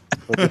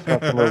 So it just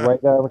went from her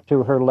right arm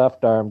to her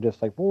left arm,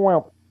 just like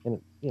wow, and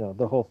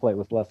the whole flight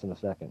was less than a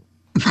second.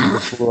 It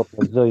just blew up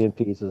in a zillion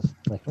pieces.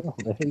 Like, oh,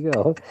 there you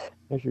go.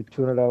 There's your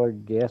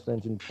 $200 gas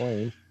engine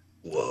plane.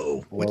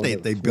 Whoa. What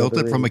Blows they to built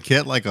it from a smithereens.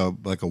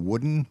 kit like a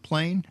wooden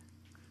plane?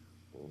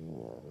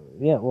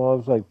 Yeah, well, it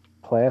was like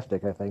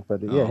plastic, I think,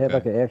 but yeah, it had okay.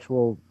 like an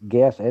actual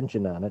gas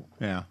engine on it.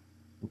 Yeah.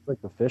 It's like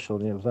official.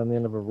 And it was on the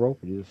end of a rope.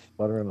 You just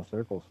spun around in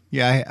circles.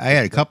 Yeah, I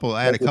had a couple.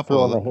 I had a Like you're couple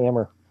throwing of. a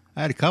hammer.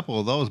 I had a couple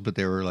of those, but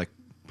they were like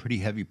pretty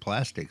heavy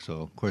plastic.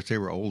 So of course they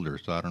were older.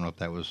 So I don't know if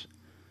that was.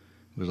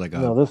 It was like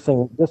No,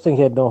 a. this thing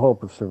had no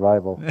hope of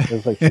survival. It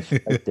was like she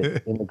spiked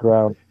it in the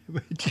ground.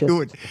 But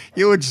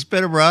you would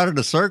spin them around in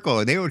a circle,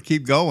 and they would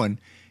keep going,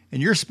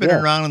 and you're spinning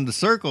Yeah. around in the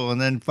circle,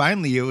 and then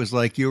finally it was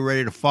like you were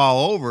ready to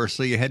fall over,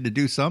 so you had to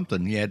do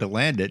something. You had to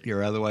land it,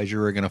 or otherwise you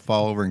were going to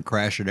fall over and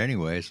crash it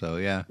anyway. So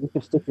yeah, You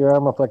could stick your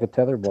arm up like a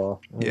tether ball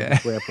and Yeah.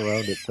 just wrap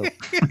around it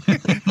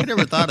I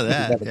never thought of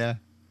that. got it. Yeah.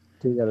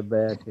 till you got it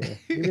back. Yeah.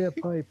 Give me that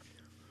pipe.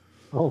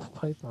 Hold the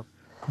pipe up.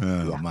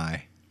 Oh Yeah.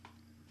 my.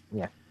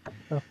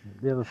 Well,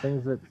 the other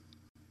things that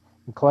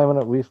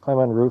we used to climb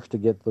on roofs to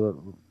get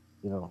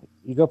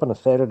you go up on a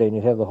Saturday and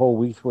you have the whole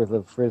week's worth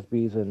of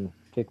frisbees and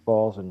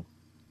kickballs and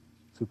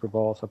super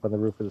balls up on the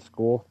roof of the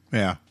school.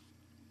 Yeah.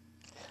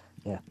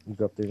 Yeah, you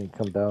go up there and you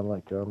come down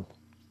like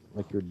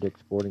your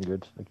Dick's Sporting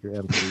Goods, like your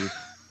MCs.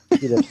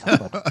 You'd have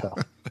so much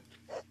stuff.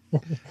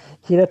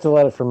 You'd have to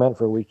let it ferment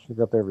for a week. You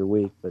go up there every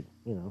week, but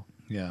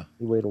Yeah.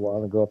 you wait a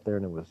while and go up there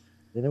and it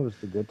was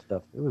the good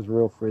stuff. It was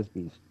real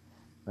frisbees,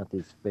 not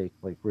these fake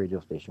like radio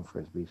station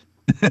frisbees.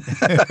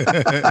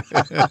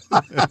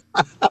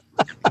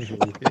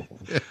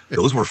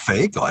 Those were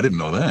fake? Oh, I didn't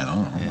know that.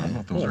 Oh, I don't know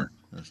if those Yeah. are.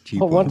 That's cheap.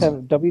 Well, one ones.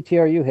 time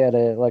WTRU had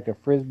a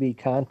frisbee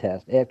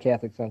contest at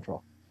Catholic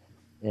Central,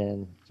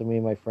 and so me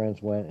and my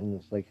friends went, and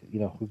it's like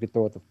who could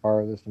throw it the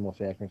farthest, the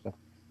most accurate stuff.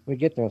 We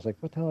get there, it's like,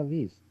 what the hell are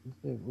these?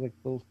 They're like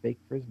those fake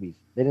frisbees.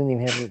 They didn't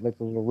even have like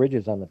the little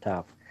ridges on the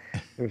top.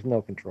 There was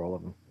no control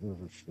of them.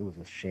 It was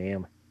a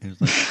sham. It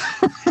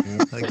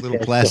was like little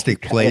Yeah,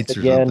 plastic so plates or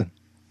again.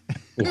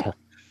 something. Yeah.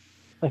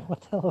 Like,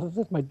 what the hell is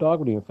this? My dog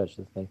would even fetch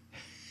this thing.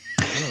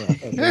 I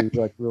don't know. I thought they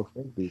were like real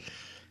frisbees.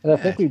 And I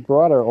think we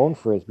brought our own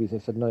frisbees. They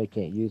said, no, you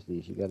can't use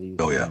these. You got to use.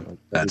 Oh yeah, like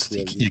that's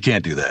WTRU. you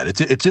can't do that.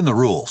 It's in the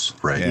rules,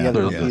 right? Yeah, You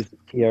got to yeah. use the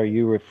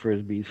TRU with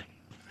frisbees.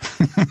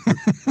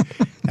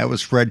 That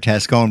was Fred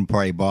Tascone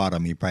probably bought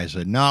them. He probably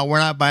said, "No, we're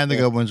not buying the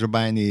good ones. We're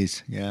buying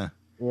these." Yeah.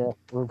 Yeah,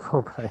 we're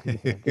buying.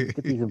 Get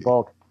these in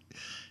bulk.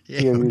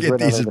 Yeah, we'll use get right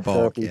these out in of the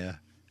bulk. Sharpie.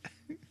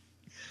 Yeah.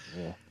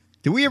 Yeah.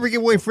 Did we ever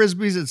give away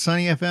frisbees at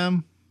Sunny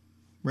FM,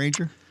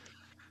 Ranger?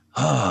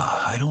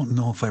 I don't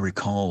know if I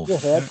recall. You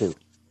had to.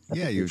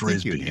 Yeah, you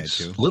think you'd had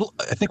Frisbees. to. Little,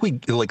 I think we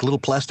like little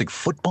plastic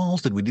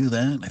footballs. Did we do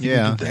that? I think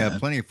Yeah, we did that. yeah,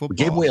 plenty of We football.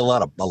 gave away a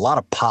lot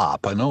of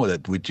pop. I know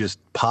that we just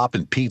pop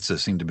and pizza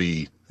seemed to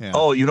be. Yeah.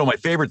 Oh, my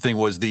favorite thing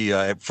was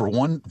the for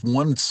one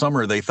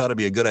summer they thought it'd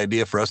be a good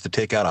idea for us to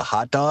take out a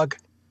hot dog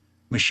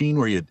machine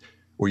where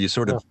you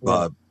sort of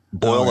Yeah.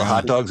 boil Oh, the yeah.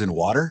 hot dogs in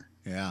water,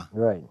 Yeah,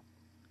 Right.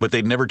 but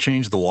they'd never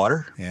changed the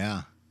water.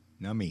 yeah.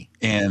 Nummy.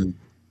 And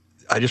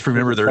I just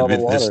remember there All would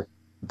the be this. water.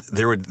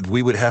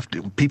 We would have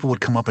to. People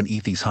would come up and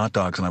eat these hot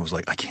dogs, and I was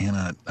like, I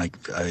cannot. In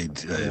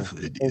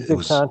It good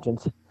was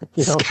conscience.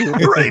 You don't do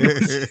right.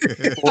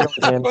 it.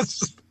 I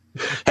was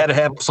Had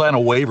to sign a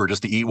waiver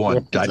just to eat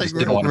one. Yeah. I It's just like,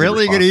 didn't want to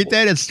really be gonna eat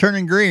responsible. that? It's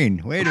turning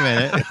green. Wait a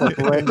minute. It's like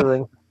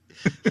rendering.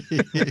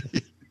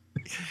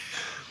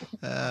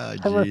 Oh, I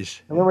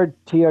jeez. remember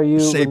TRU when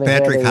St.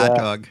 Patrick hot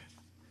dog.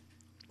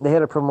 they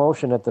had a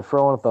promotion at the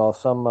Froenthal,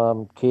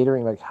 some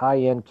catering, like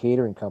high-end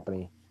catering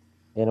company,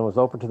 and it was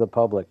open to the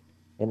public.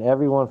 And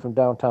everyone from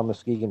downtown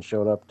Muskegon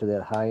showed up to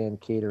that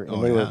high-end cater, and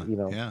Oh, they were,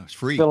 yeah. Yeah, it's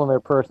free. filling their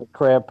purse with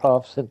crab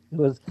puffs, and it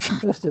was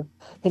just,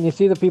 and you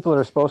see the people that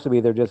are supposed to be,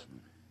 they're just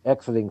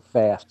exiting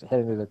fast,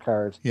 heading to their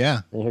cars,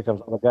 Yeah. and here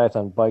comes all the guys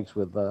on bikes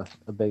with a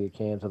bag of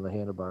cans on the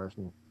handlebars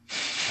and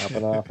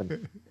hopping off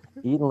and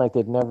eating like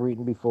they'd never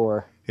eaten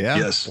before. Yeah.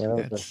 Yes. You know,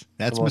 That's the promotion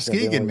that they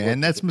Muskegon, only man.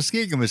 worked That's with-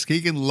 Muskegon.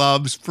 Muskegon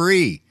loves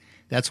free.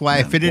 That's why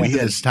I fit we into had-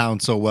 this town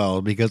so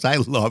well, because I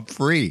love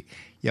free.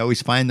 You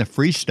always find the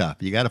free stuff.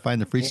 You got to find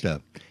the free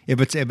stuff.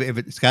 If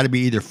it's got to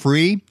be either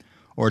free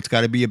or it's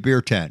got to be a beer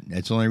tent.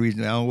 That's the only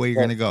way you're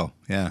going to go.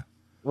 Yeah.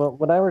 Well,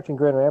 when I worked in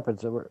Grand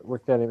Rapids, I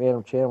worked at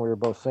Adam Chan. We were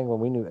both single.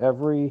 We knew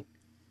every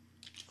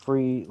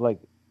free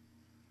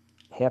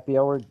happy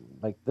hour.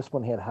 Like this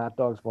one had hot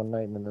dogs one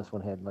night, and then this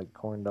one had like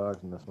corn dogs,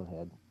 and this one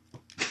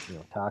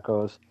had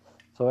tacos.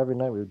 So every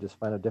night we would just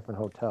find a different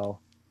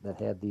hotel that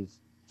had these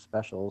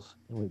specials,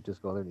 and we'd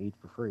just go there and eat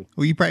for free.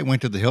 Well, you probably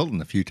went to the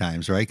Hilton a few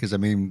times, right? Because I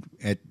mean,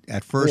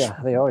 at first, Yeah,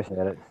 they always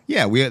had it.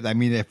 yeah,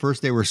 at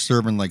first they were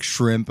serving like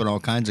shrimp and all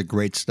kinds of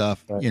great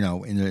stuff, Right.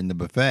 in the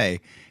buffet.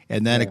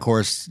 And then, of Yeah.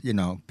 course,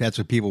 that's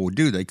what people would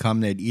do. They'd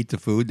come, they'd eat the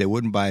food, they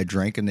wouldn't buy a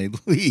drink, and they'd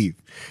leave.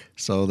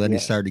 So then he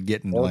Yeah. started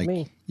getting That was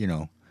me.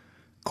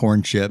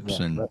 corn chips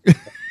Yeah, and,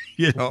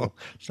 but-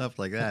 stuff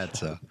like that.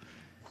 So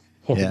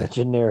The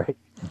generic.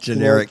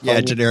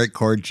 generic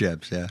corn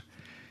chips. Yeah.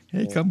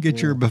 Hey, come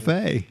get your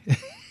buffet.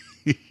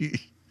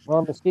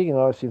 Well, Muskegon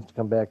always seems to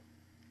come back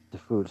to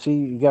food. See,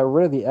 you got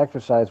rid of the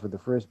exercise with the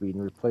Frisbee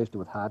and replaced it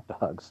with hot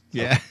dogs. So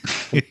Yeah.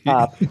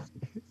 pop.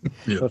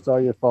 Yeah. So it's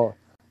all your fault.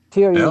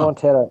 TRU Yeah.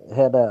 once had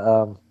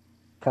a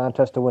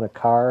contest to win a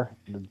car,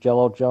 the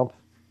Jello jump.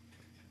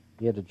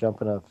 You had to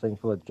jump in a thing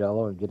full of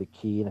Jello and get a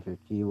key, and if your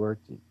key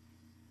worked,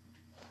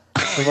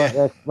 so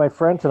my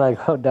friends and I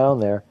go down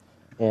there,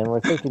 and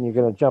we're thinking you're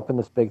going to jump in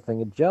this big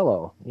thing of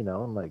Jello,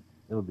 and like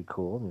it'll be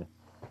cool.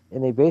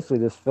 And they basically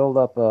just filled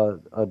up a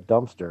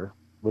dumpster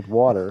with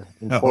water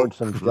and Oh, poured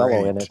some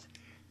Jello in great. it,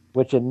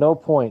 which at no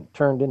point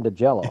turned into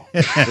Jello.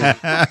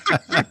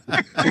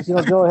 Because,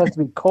 Jello has to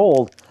be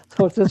cold,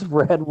 so it's just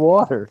red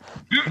water.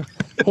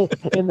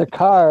 In the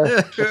car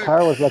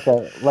was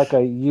like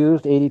a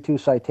used '82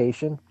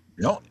 Citation,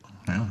 Yep.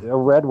 Yeah. a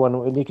red one,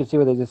 and you can see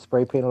where they just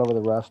spray painted over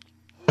the rust.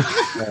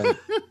 And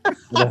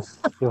I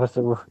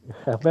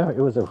remember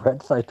it was a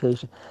red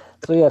Citation.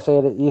 So yeah,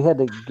 so you had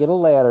to get a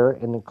ladder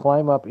and then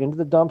climb up into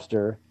the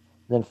dumpster, and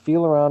then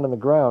feel around on the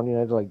ground. You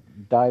had to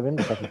dive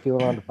into something, feel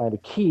around to find a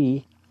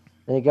key.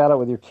 And you got out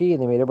with your key,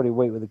 and they made everybody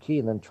wait with the key,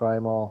 and then try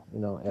them all,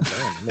 at the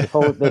end.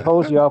 And they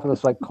hose you off with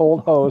this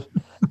cold hose.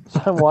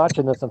 So I'm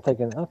watching this, I'm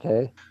thinking,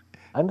 okay,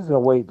 I'm just gonna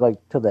wait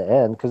till the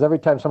end, because every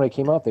time somebody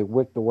came out, they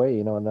wicked away,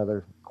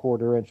 another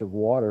quarter inch of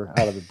water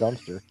out of the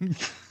dumpster.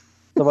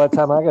 So by the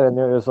time I got in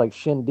there, it was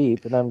shin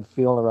deep, and I'm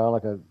feeling around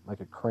like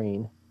a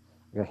crane,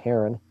 like a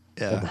heron.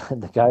 Yeah.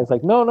 And the guy's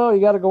like, no, you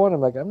got to go in. I'm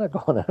like, I'm not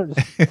going in. I'm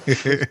just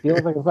feel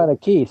if I can find a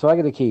key. So I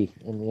get a key,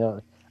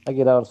 and I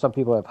get out. Some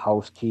people have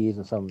house keys,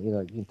 and some you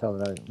can tell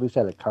that I at least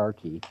had a car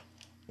key,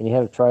 and you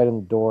had to try it in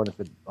the door, and if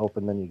it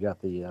opened, then you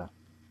got the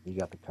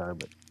car.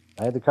 But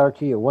I had the car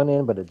key. It went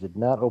in, but it did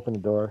not open the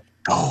door.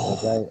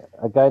 Oh,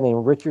 A guy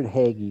named Richard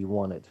Hagee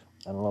won it.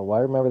 I don't know why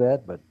I remember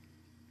that, but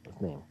his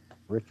name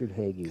Richard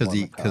Hagee.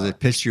 Because it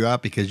pissed you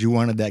off because you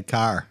wanted that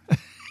car.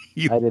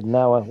 I did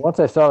not want. Once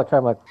I saw the car,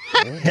 I'm like,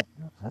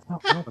 that's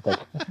not wrong with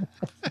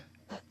that.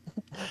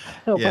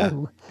 No, Yeah.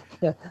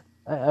 yeah.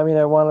 I mean,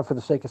 I wanted for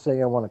the sake of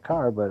saying I want a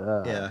car,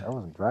 but Yeah. I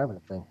wasn't driving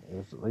the thing.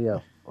 It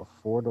was a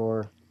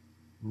 4-door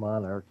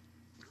Monarch.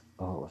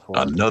 Oh, it was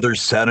horrible. another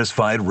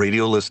satisfied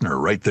radio listener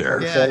right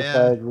there. Yeah.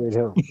 Satisfied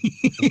radio.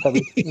 Well,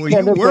 Yeah, you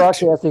they're worked.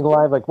 broadcasting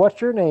live. Like, what's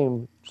your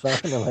name, son?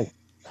 And I'm like,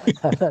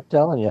 I'm not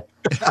telling you.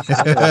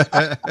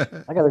 I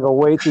got to go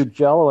wade through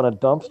Jello in a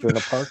dumpster in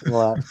a parking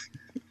lot.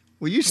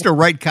 We used to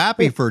write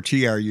copy for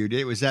TRU.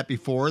 Was that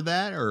before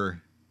that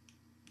or?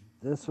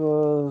 This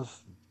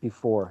was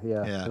before,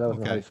 yeah. Yeah, 'cause I was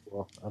in okay. high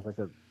school. I was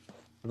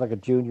like a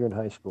junior in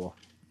high school.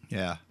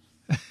 Yeah.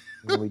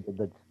 And we did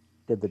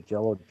the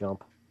Jello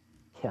jump.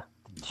 Yeah,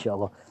 the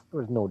Jello. There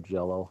was no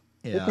Jello.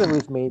 They could have at Yeah.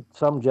 least made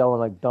some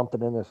Jello and dumped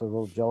it in there so a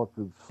little Jello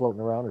could be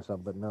floating around or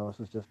something. But no, this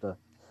is just a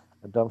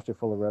dumpster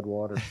full of red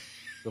water.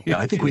 Yeah,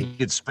 I think we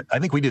did. I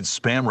think we did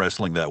spam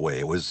wrestling that way.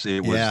 It was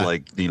Yeah.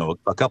 like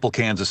a couple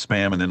cans of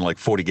spam and then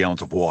 40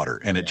 gallons of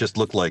water, and it just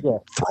looked like Yeah.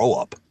 throw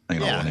up.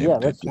 Yeah. and Yeah,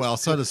 it- that's- Well,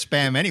 so does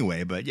spam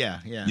anyway, but yeah.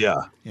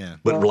 yeah,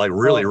 but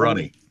really Well,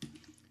 runny.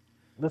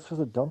 This was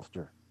a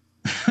dumpster.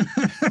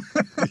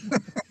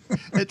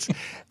 It's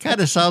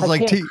kind of sounds I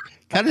like can't-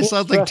 kind I of can't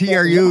sounds like stress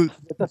that TRU.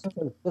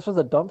 enough. This was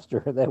a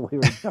dumpster that we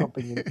were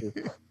jumping into.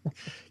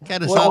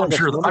 Kind of Well, Oh, sounds.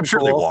 I'm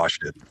sure they pool.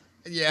 washed it.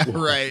 Yeah.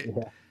 Right.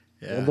 Yeah.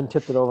 Yeah. And then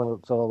tipped it over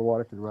so all the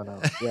water could run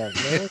out. Yeah,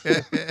 no,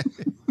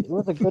 it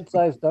was a good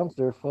sized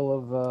dumpster full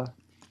of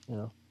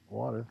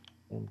water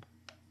and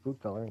food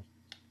coloring.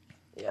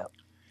 Yeah,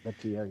 the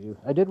TRU.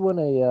 I did win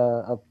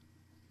a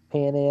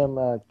Pan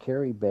Am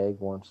carry bag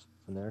once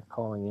from there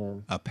calling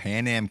in. A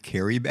Pan Am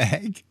carry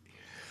bag?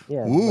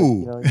 Yeah, like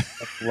Ooh. that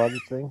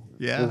luggage thing. It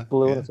was Yeah,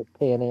 blue and yeah. it said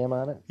Pan Am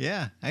on it.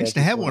 Yeah, I used That's to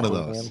just have for one of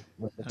Pan those. Am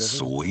with the digits.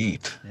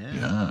 Sweet. Yeah.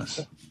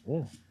 Yes.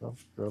 Yeah, so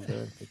drove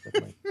there and picked up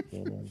my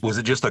Pan Am. Was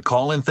it just a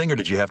call-in thing, or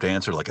did you have to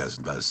answer like a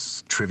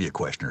trivia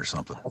question or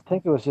something? I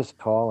think it was just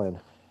calling.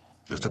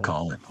 Just a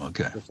call-in.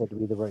 Okay. Just had to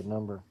be the right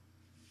number.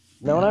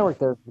 Now, when I Yeah.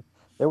 worked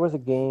there was a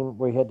game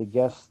where you had to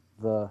guess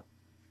the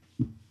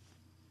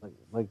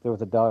like there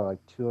was a dollar, like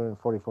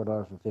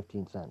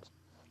 $244.15,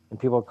 and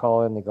people would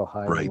call in, they go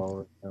higher or Right.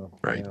 lower,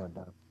 Right. narrow it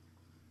down.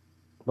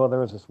 Well, there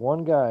was this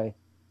one guy,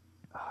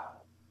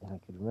 and I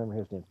could remember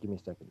his name. Give me a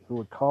second. Who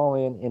would call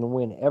in and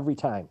win every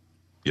time,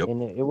 Yep.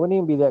 and it wouldn't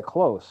even be that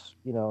close,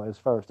 as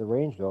far as the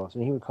range goes.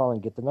 And he would call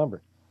and get the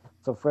number.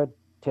 So Fred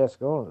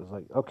Tascone was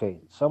like,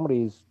 okay,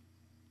 somebody's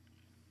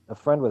a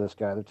friend with this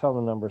guy. They're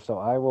telling the number, so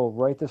I will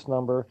write this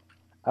number.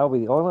 I'll be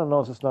the only one that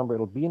knows this number.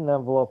 It'll be in an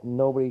envelope.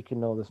 Nobody can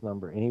know this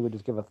number. And he would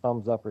just give a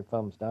thumbs up or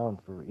thumbs down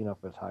for, if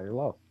it's high or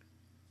low.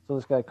 So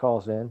this guy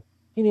calls in.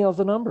 He nails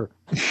the number.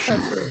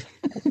 Fred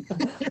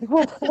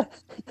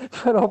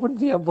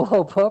opens the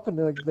envelope up and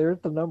there's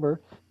the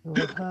number. And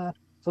I'm like, huh.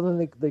 So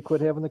then they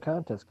quit having the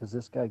contest because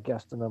this guy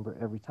guessed the number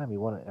every time. He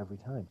won it every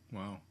time.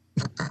 Wow.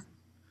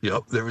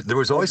 Yep. There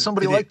was always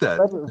somebody like that.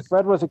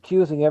 Fred was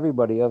accusing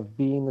everybody of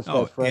being this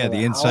guy's friend. Yeah,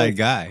 the inside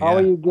guy. How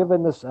are you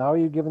giving this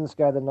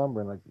guy the number?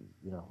 And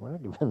we're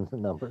not giving him the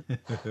number.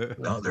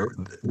 No,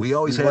 we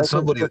always had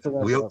somebody.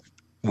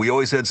 We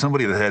always had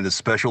somebody that had the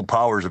special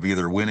powers of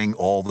either winning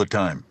all the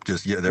time.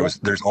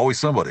 There's always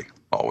somebody.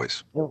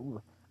 Always. I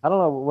don't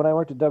know. When I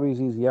worked at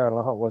WZZR, I don't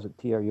know how it was at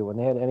TRU. When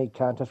they had any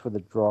contest with a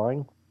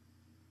drawing,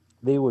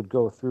 they would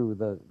go through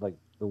the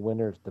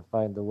winners to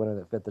find the winner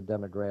that fit the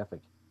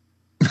demographic.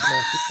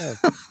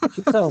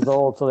 She sounds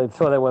old, so they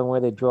throw that one where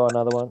they draw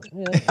another one.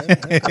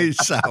 Yeah, You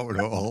sound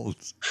old.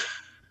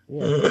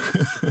 Yeah.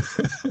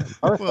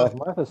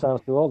 Martha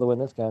sounds too old to win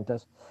this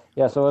contest.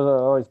 Yeah, so it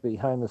was always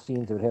behind the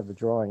scenes. They would have the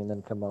drawing and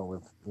then come out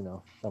with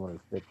someone who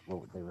fit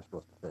what they were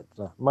supposed to fit.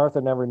 So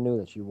Martha never knew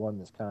that she won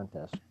this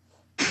contest.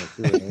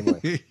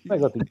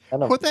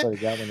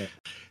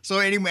 So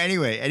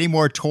anyway, any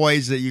more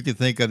toys that you could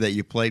think of that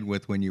you played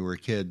with when you were a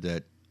kid?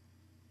 That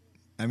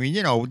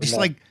just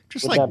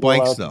like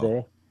bikes though.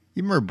 Today.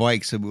 You remember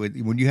bikes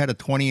when you had a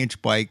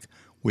 20-inch bike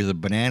with a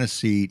banana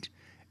seat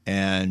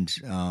and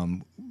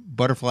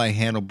butterfly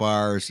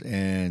handlebars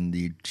and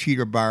the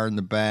cheater bar in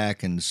the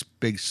back and this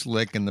big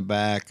slick in the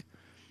back.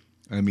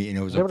 I mean,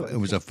 it was a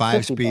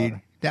 5-speed.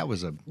 That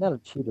was not a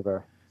cheater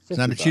bar. It's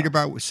not a cheater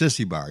bar.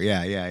 Sissy bar.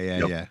 Yeah.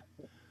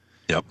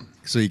 Yep.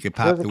 So you could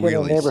pop the wheelies. There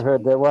was a kid in the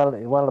neighborhood that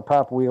wanted to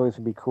pop wheelies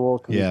and be cool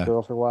because these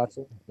girls were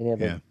watching. And he had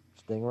the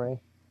Stingray.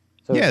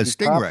 So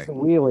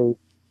Stingray.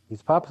 He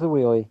pops the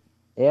wheelie.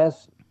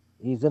 As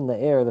he's in the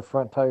air, the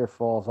front tire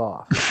falls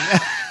off.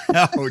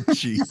 Oh,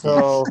 jeez.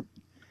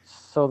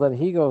 So then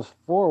he goes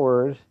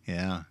forward.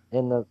 Yeah.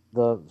 And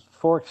the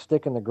forks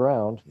stick in the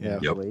ground,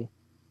 naturally. Yep.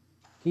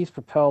 He's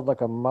propelled like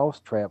a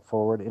mousetrap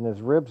forward, and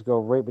his ribs go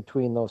right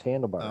between those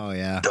handlebars. Oh,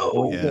 yeah.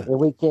 And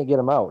we can't get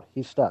him out.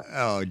 He's stuck.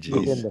 Oh,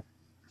 jeez.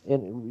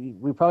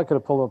 And we probably could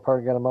have pulled him apart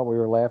and got him out. We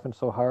were laughing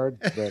so hard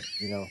that,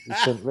 we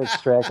couldn't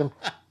extract him.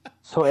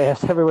 So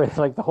as everybody,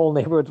 like the whole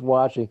neighborhood's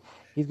watching,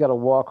 he's got to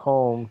walk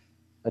home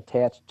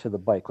attached to the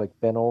bike, like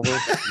bent over.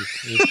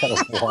 He's got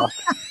to walk.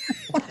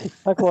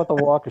 Talk about the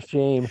walk of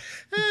shame.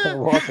 He's got to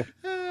walk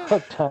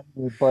hooked on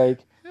the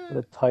bike with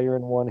a tire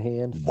in one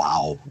hand.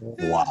 Wow.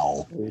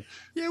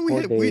 Yeah,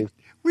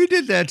 we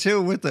did that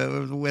too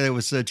when it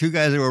was two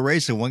guys that were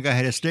racing. One guy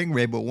had a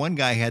Stingray, but one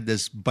guy had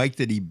this bike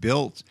that he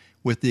built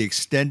with the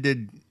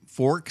extended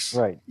forks.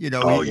 Right. He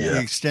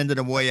extended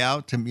them way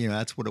out to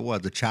that's what it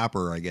was, the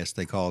chopper, I guess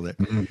they called it.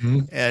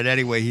 Mm-hmm. And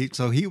anyway,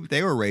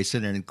 they were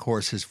racing, and of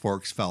course his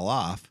forks fell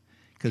off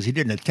because he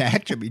didn't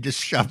attach them. He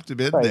just shoved them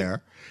in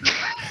there.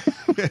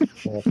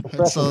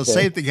 So the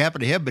same thing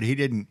happened to him, but he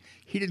didn't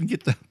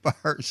get the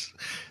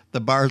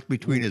bars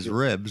between his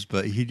ribs,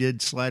 but he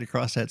did slide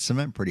across that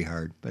cement pretty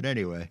hard. But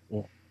anyway.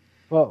 Yeah.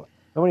 Well,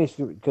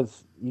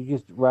 because you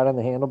just ride on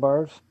the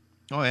handlebars.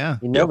 Oh yeah.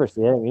 You never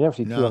see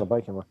two on a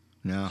bike anymore.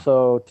 No.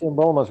 So Tim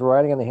Bolma's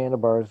riding on the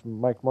handlebars.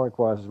 Mike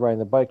Morquaz is riding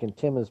the bike, and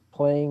Tim is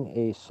playing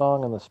a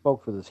song on the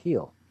spokes with his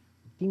heel.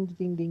 Ding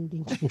ding ding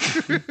ding.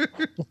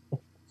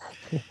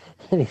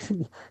 And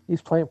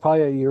he's playing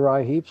probably a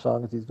Uriah Heep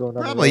song as he's going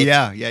down. Probably,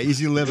 yeah,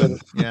 easy living,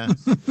 yeah.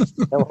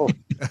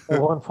 At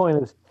one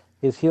point,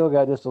 his heel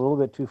got just a little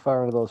bit too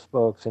far into those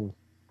spokes, and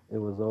it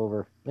was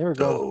over. They were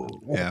going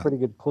at a pretty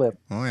good clip.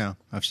 Oh yeah,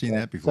 I've seen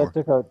that before.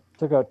 So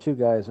took out two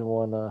guys in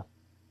one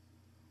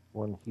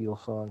heel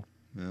song.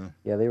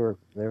 Yeah, there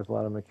was a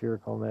lot of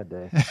mercurochrome that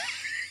day.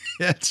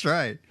 That's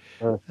right.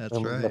 That's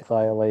right.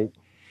 Methylate,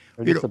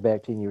 or just a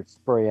Bactine you would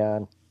spray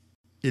on.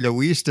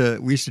 we used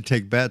to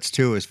take bets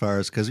too, as far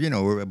as because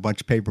we're a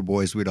bunch of paper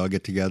boys. We'd all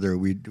get together.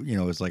 It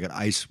was like an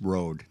ice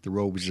road. The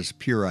road was just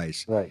pure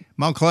ice. Right.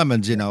 Mount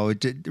Clemens, it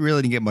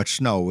really didn't get much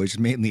snow. It was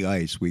mainly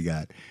ice we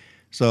got.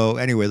 So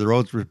anyway, the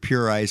roads were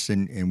pure ice,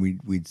 and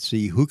we'd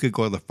see who could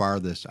go the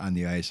farthest on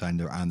the ice on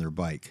their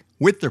bike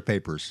with their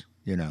papers.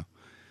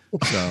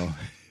 So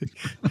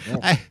Yeah.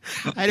 I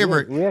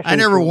We I actually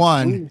never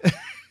won.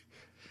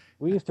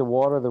 we used to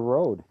water the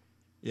road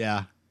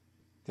Yeah.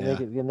 to Yeah. make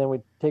it, and then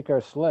we'd take our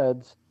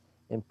sleds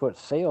and put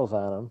sails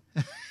on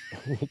them.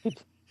 you could,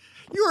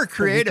 You were you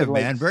creative, could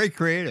like man. Very you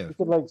creative.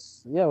 could like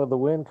yeah, with the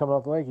wind coming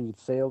off the lake, you could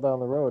sail down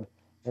the road,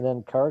 and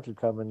then cars would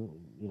come and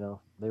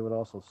they would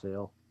also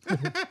sail.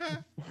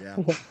 Yeah.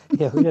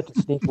 Yeah, we'd have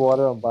to sneak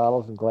water on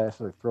bottles and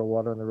glasses, or throw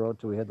water on the road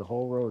till we had the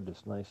whole road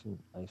just nice and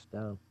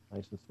down,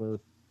 nice and smooth,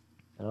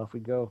 and off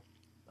we'd go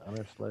on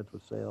our sleds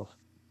with sails.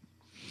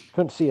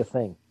 Couldn't see a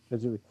thing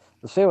because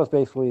the sail was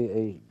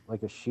basically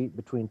like a sheet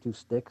between two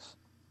sticks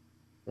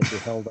that you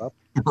held up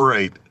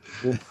Right.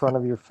 in front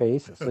of your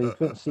face, so you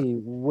couldn't see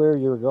where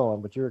you were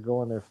going, but you were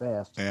going there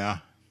fast. Yeah.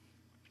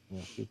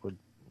 People would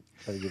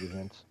try to give you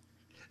hints.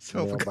 So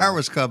if a Nail car bomb.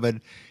 was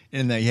coming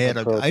and they had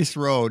an Approach. ice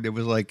road, it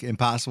was like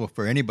impossible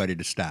for anybody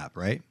to stop,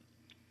 right?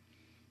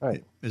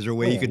 Right. Is there a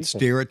way Oh, you yeah, could you can.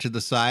 steer it to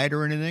the side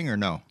or anything, or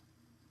no?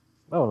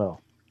 Oh no.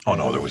 Oh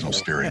no, there was no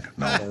steering.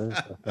 No.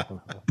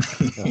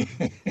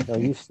 No,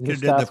 you Could've did the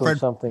stopped when Fred-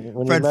 something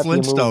when Fred you met the immovable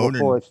Flintstone and-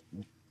 force,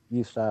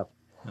 you stopped.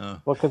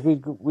 Oh. Well, because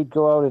we'd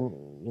go out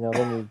and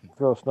then you'd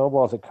throw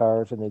snowballs at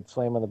cars and they'd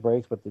slam on the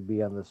brakes, but they'd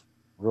be on this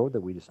road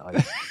that we just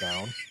iced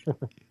down,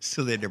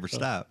 So they never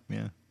stop.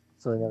 Yeah.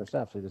 so they never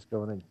stop. So they just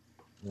go in and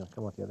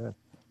come out the other end.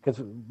 Because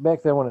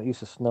back then when it used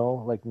to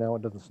snow, like now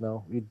it doesn't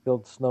snow, you'd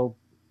build snow.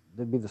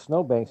 There'd be the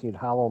snow banks, and you'd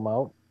hollow them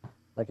out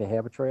like a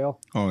habit trail.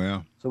 Oh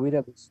yeah. So we'd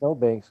have the snow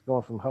banks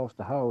going from house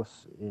to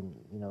house, in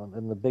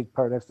the big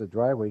part next to the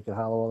driveway, you could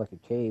hollow out like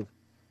a cave.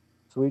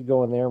 So we'd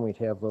go in there and we'd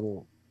have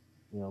little,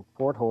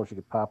 portholes you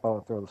could pop out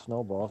and throw the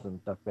snowballs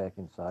and duck back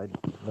inside.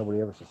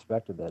 Nobody ever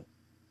suspected that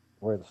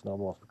where the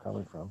snowballs were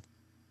coming from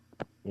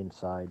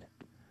inside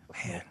the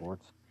snow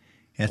forts.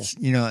 That's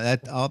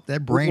that We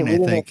brain.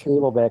 didn't I have think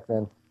cable back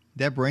then.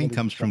 that brain Maybe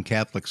comes just from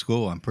Catholic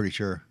school. I'm pretty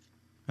sure.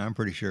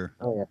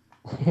 Oh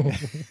yeah,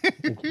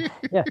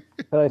 yeah.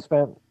 But I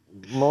spent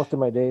most of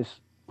my days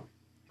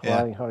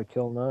plotting how to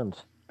kill nuns.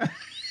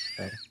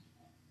 So,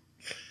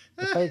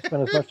 if I had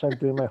spent as much time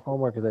doing my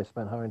homework as I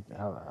spent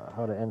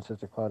how to end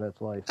Sister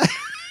Claudette's life,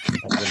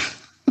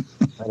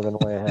 I'd have been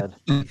way ahead.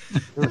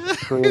 There was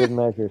creative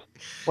measures.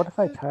 What if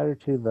I tied her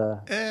to the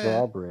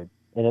drawbridge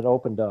and it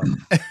opened up,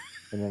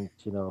 and then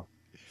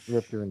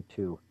ripped her in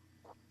two?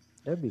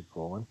 That'd be a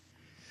cool one.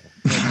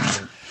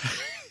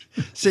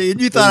 See, and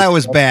you thought I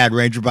was bad,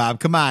 Ranger Bob.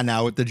 Come on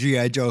now with the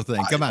GI Joe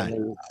thing. Come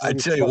on. I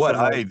tell you what,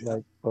 my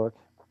book.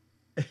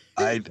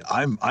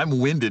 I'm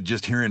winded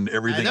just hearing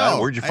everything. I know,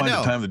 Where'd you I find the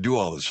know. time to do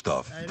all this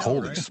stuff? I know,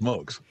 Holy right?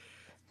 smokes!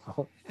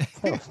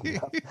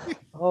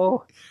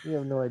 Oh, you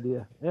have no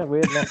idea. Yeah, we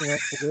had nothing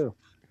else to do.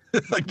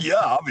 Like, yeah,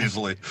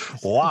 obviously.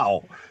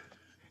 Wow.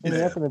 And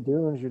Yeah. up in the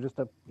dunes, you're just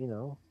up. It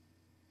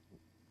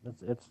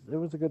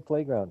was a good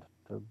playground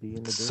to be in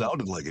the dunes.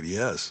 Sounded like it.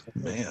 Yes,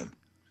 man.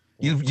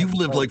 Yeah, You've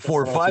lived like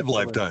 4 or that's why I 5 took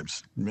over.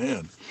 lifetimes,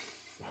 man.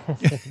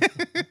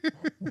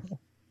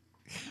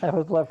 I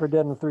was left for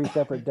dead in 3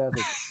 separate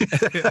deserts.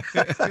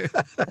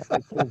 I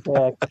came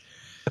back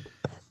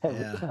every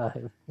Yeah.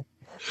 time.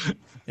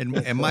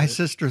 And my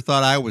sister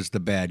thought I was the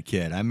bad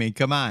kid. I mean,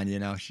 come on,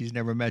 she's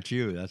never met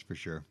you, that's for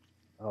sure.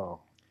 Oh,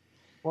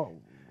 well,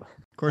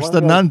 Of course, One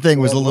the guy- nun thing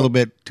was a yeah, little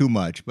bit too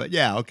much, but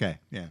yeah, okay,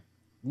 yeah.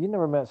 you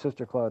never met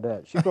Sister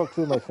Claudette. She broke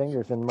 2 of my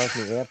fingers and marked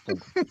me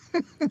absent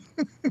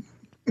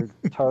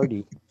or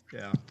tardy.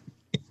 Yeah.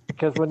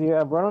 Because when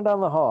I'm running down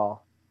the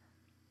hall,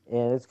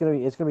 and it's gonna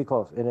be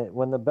close, and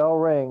when the bell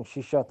rang,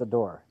 she shut the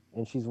door,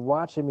 and she's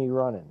watching me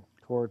running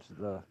towards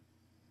the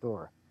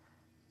door.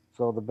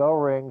 So the bell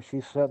rings,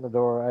 she's shutting the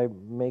door. I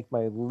make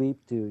my leap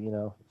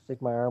to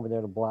stick my arm in there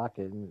to block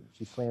it, and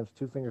she slams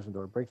 2 fingers in the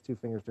door, breaks 2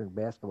 fingers during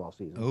basketball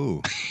season.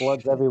 Oh,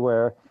 Blood's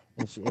everywhere,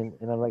 and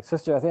I'm like,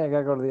 sister, I think I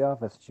gotta go to the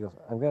office. She goes,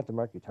 I'm gonna have to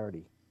mark you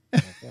tardy. I'm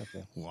like, "Yeah,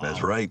 okay." wow.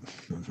 That's right.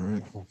 That's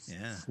right.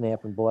 Yeah.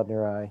 Snapping blood in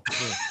her eye.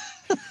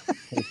 Here,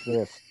 take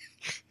this.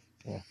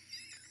 Yeah.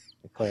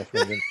 The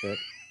classroom didn't fit.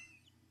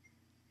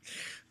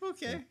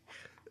 Okay.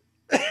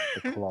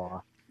 The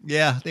claw.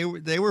 Yeah,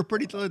 they were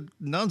pretty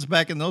nuns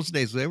back in those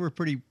days. They were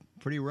pretty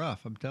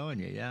rough. I'm telling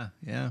you. Yeah,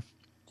 yeah.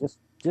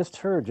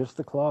 Just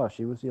the claw.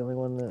 She was the only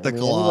one. The Anybody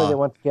claw. that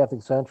went to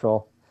Catholic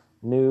Central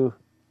knew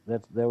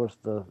that it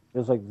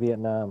was like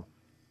Vietnam.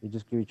 You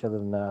just give each other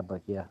the nod,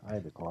 like, yeah, I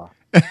had the claw.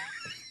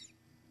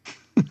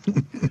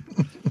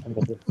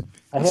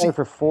 I had her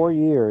for 4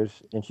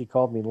 years, and she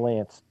called me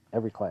Lance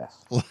every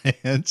class.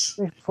 Lance.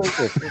 4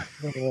 years.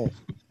 Lance.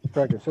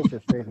 Correct her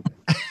sister straight.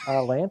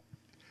 Lance.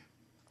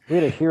 We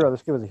had a hero.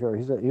 This kid was a hero.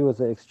 He was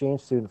an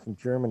exchange student from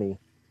Germany,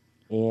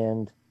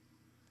 and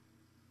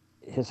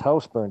his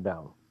house burned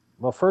down.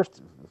 Well,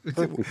 first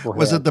before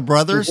Was that, it the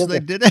brothers he's in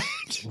that there- did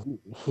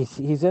it?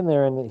 he's in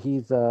there, and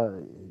he's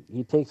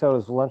he takes out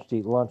his lunch to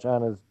eat lunch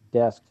on his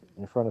desk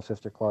in front of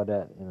Sister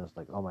Claudette, and it's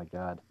like, oh my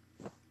God,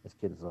 this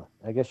kid is a.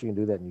 I guess you can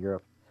do that in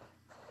Europe.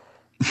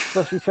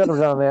 So she shut him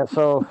down that.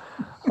 So,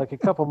 like a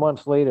couple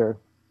months later,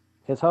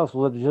 his house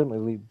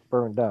legitimately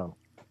burned down,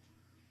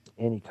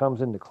 and he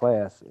comes into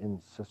class,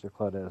 and Sister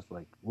Claudette is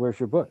like, "Where's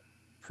your book,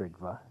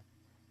 Trigva?"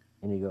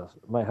 And he goes,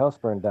 "My house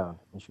burned down."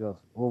 And she goes,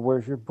 "Well,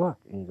 where's your book?"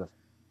 And he goes,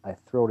 "I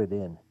throwed it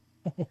in."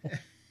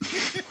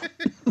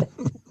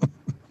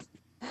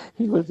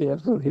 He was the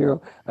absolute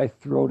hero. I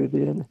throwed it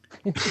in.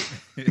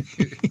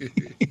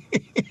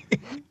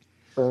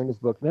 Burned his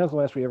book. And that was the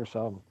last we ever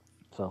saw him.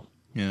 So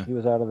Yeah. he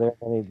was out of there,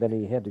 and then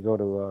he had to go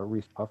to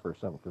Reese Puffer or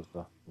something because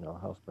the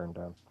house burned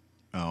down.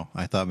 Oh,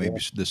 I thought maybe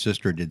Yeah. the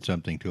sister did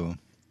something to him.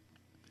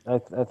 I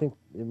think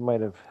it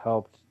might have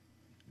helped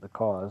the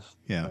cause.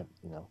 Yeah.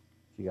 That,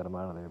 she got him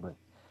out of there. But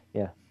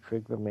yeah,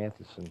 Trigva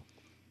Matheson.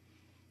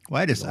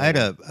 Well, I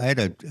had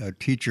a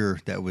teacher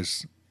that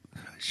was,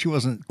 she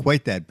wasn't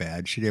quite that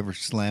bad. She'd never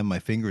slam my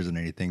fingers in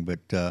anything,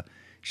 but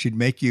she'd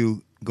make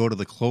you go to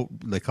the cloak.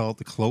 They call it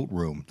the cloak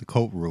room. The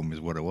coat room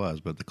is what it was,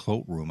 but the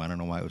cloak room. I don't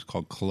know why it was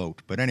called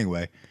cloak, but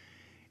anyway,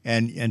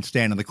 and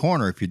stand in the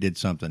corner if you did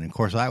something. And of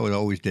course, I would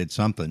always did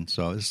something.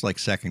 So this is like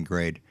second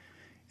grade.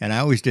 And I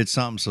always did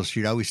something, so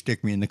she'd always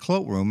stick me in the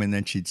cloak room, and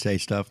then she'd say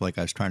stuff like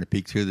I was trying to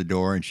peek through the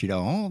door, and she'd go,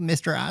 "Oh,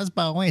 Mr.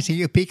 Osbo, I see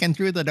you peeking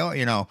through the door,"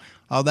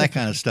 all that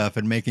kind of stuff,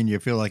 and making you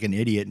feel like an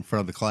idiot in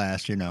front of the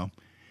class.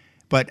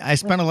 But I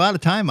spent a lot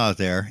of time out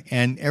there,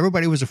 and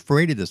everybody was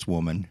afraid of this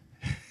woman.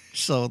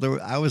 So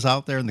I was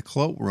out there in the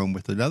cloak room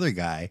with another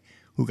guy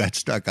who got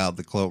stuck out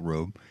the cloak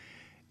room,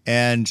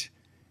 and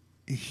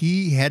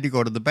he had to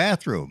go to the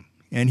bathroom.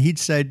 And he'd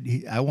said,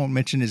 I won't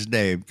mention his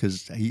name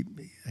because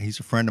he's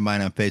a friend of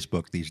mine on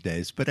Facebook these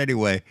days. But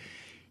anyway,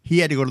 he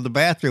had to go to the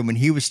bathroom, and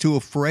he was too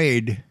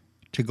afraid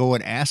to go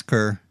and ask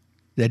her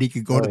that he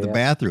could go to the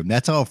bathroom.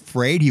 That's how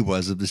afraid he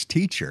was of this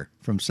teacher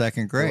from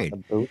second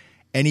grade.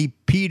 And he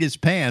peed his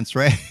pants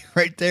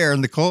right there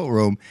in the coat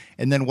room,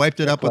 and then wiped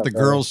it up with the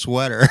girl's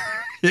sweater.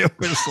 It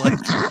was like,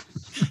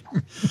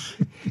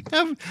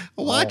 I'm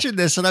watching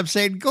this, and I'm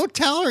saying, go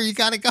tell her you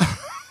got to go.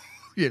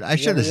 I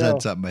should have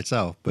said something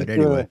myself, but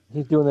anyway.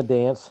 He's doing the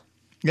dance.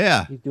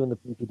 Yeah. He's doing the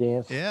pee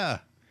dance. Yeah.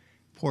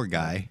 Poor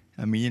guy.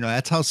 I mean,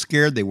 that's how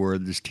scared they were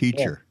of this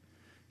teacher.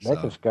 Yeah.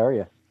 That could scare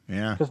you.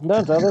 Yeah. Because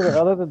nuns,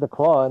 other than the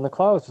claw, and the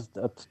claw was just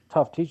a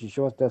tough teacher.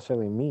 She wasn't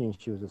necessarily mean.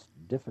 She was just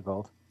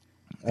difficult.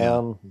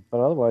 Yeah.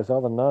 But otherwise,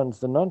 all the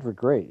nuns were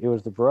great. It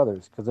was the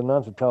brothers, because the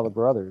nuns would tell the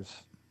brothers,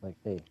 like,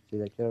 "Hey, see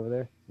that kid over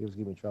there? He was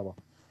giving me trouble."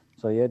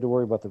 So you had to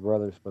worry about the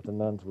brothers, but the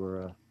nuns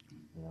were,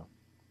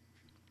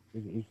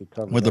 you could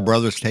cover. Would the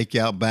brothers take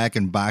you out back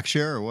and box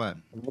you, or what?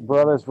 The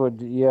brothers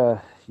would, you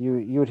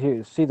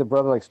would see the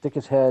brother like stick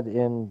his head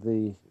in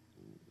the,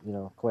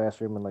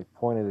 classroom and like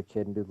point at a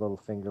kid and do the little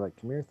finger like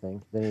 "come here"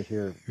 thing. Then you'd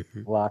hear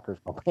lockers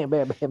go bam,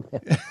 bam, bam,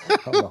 bam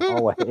down the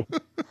hallway.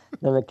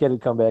 Then the kid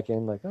would come back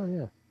in like, "Oh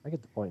yeah, I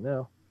get the point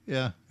now."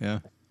 Yeah, yeah.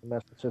 And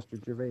that's Sister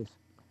Gervais.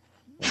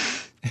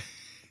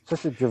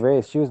 Sister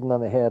Gervais, she was the nun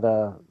that had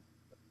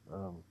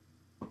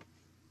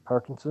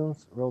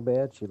Parkinson's real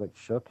bad. She like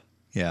shook.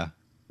 Yeah.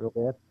 Real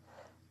bad.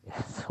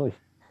 Yeah, so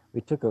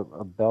we took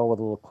a bell with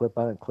a little clip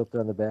on it and clipped it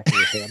on the back of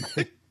her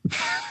head.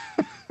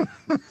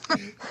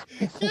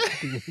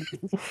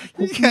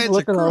 You guys are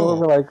looking all cruel.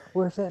 over like,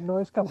 where's that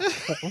noise coming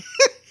from?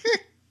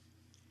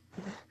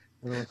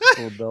 And there was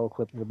a little bell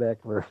clipped in the back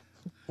of her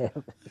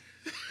head.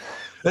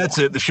 That's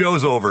it. The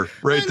show's over.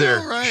 Right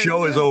there. Right?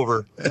 Show is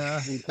over.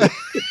 Yeah.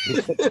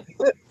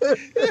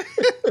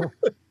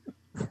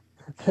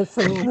 That's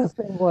the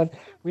same one.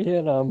 We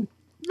had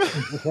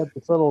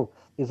these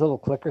little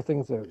clicker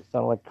things that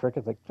sounded like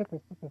crickets, like click,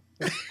 click, click,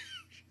 click.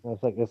 And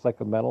it's like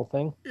a metal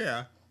thing.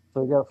 Yeah.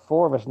 So we got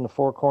four of us in the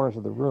four corners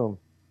of the room,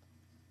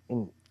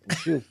 and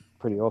she was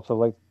pretty old. So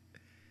like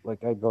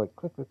I'd go like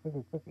click, click, click,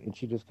 click, click, and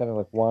she just kind of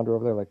like wander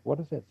over there, like, what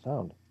is that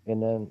sound?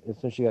 And then as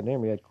soon as she got near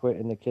me, I'd quit,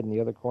 and the kid in the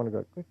other corner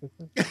go click, click,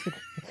 click, click.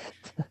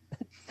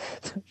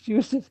 So she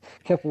was just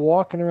kept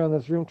walking around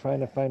this room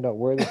trying to find out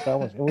where the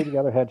sound was, and we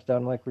got our heads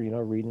down like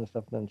we're reading and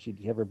stuff. And then she'd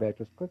have her back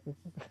just click, click,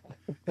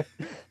 click,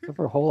 click. So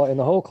for and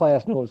the whole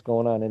class knew what was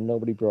going on, and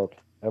nobody broke.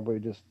 Everybody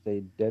just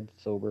stayed dead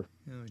sober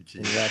and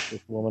watched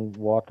this woman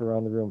walk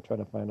around the room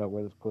trying to find out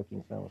where this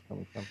clicking sound was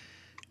coming from.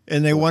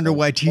 And they wonder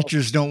why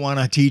teachers don't want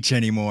to teach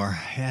anymore.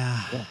 Yeah.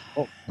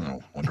 Oh,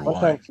 wonder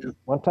why.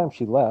 One time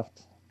she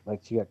left,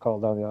 like she got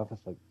called down to the office,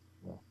 like,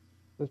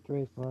 Sister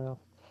Ray's going out.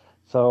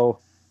 So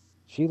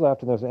she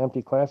left, and there's an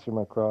empty classroom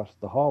across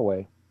the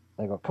hallway.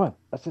 And I go, come on,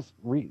 let's just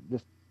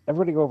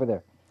everybody go over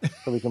there.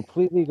 So we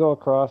completely go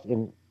across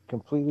and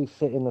completely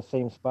sit in the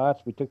same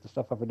spots. We took the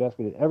stuff off her desk.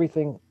 We did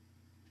everything,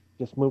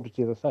 just moved it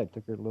to the other side,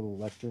 took her little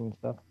lectern and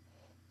stuff.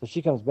 So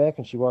she comes back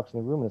and she walks in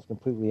the room and it's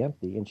completely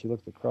empty. And she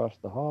looks across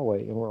the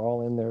hallway and we're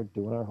all in there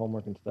doing our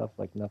homework and stuff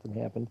like nothing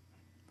happened.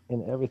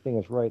 And everything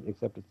is right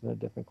except it's in a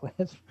different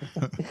class.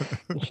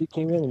 And she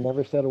came in and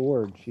never said a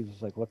word. She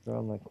just like looked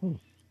around like,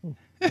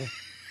 yeah.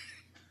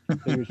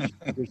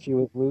 Figured she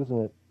was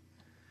losing it.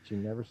 She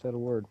never said a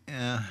word.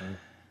 Yeah.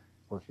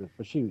 But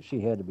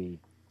she had to be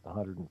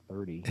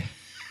 130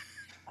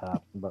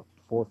 top, about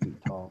 4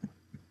 feet tall,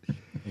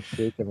 and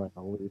shaking like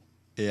a leaf.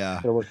 Yeah.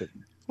 Should have worked at.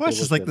 Well, it's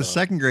just like the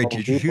second grade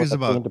Home teacher. Depot, the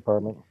paint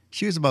department.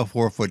 She was about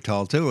 4 foot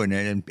tall too,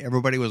 and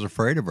everybody was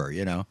afraid of her.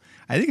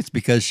 I think it's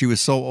because she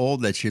was so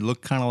old that she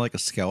looked kind of like a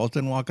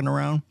skeleton walking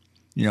around.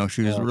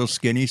 She was real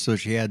skinny, so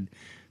she had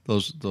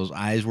those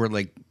eyes were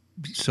like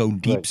so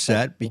deep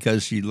set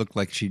because she looked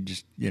like she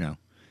just yeah,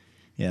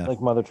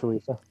 like Mother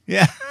Teresa.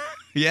 yeah,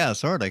 yeah,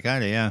 sort of,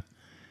 kind of, yeah.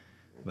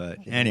 But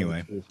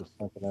anyway, Mother Teresa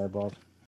sunken eyeballs.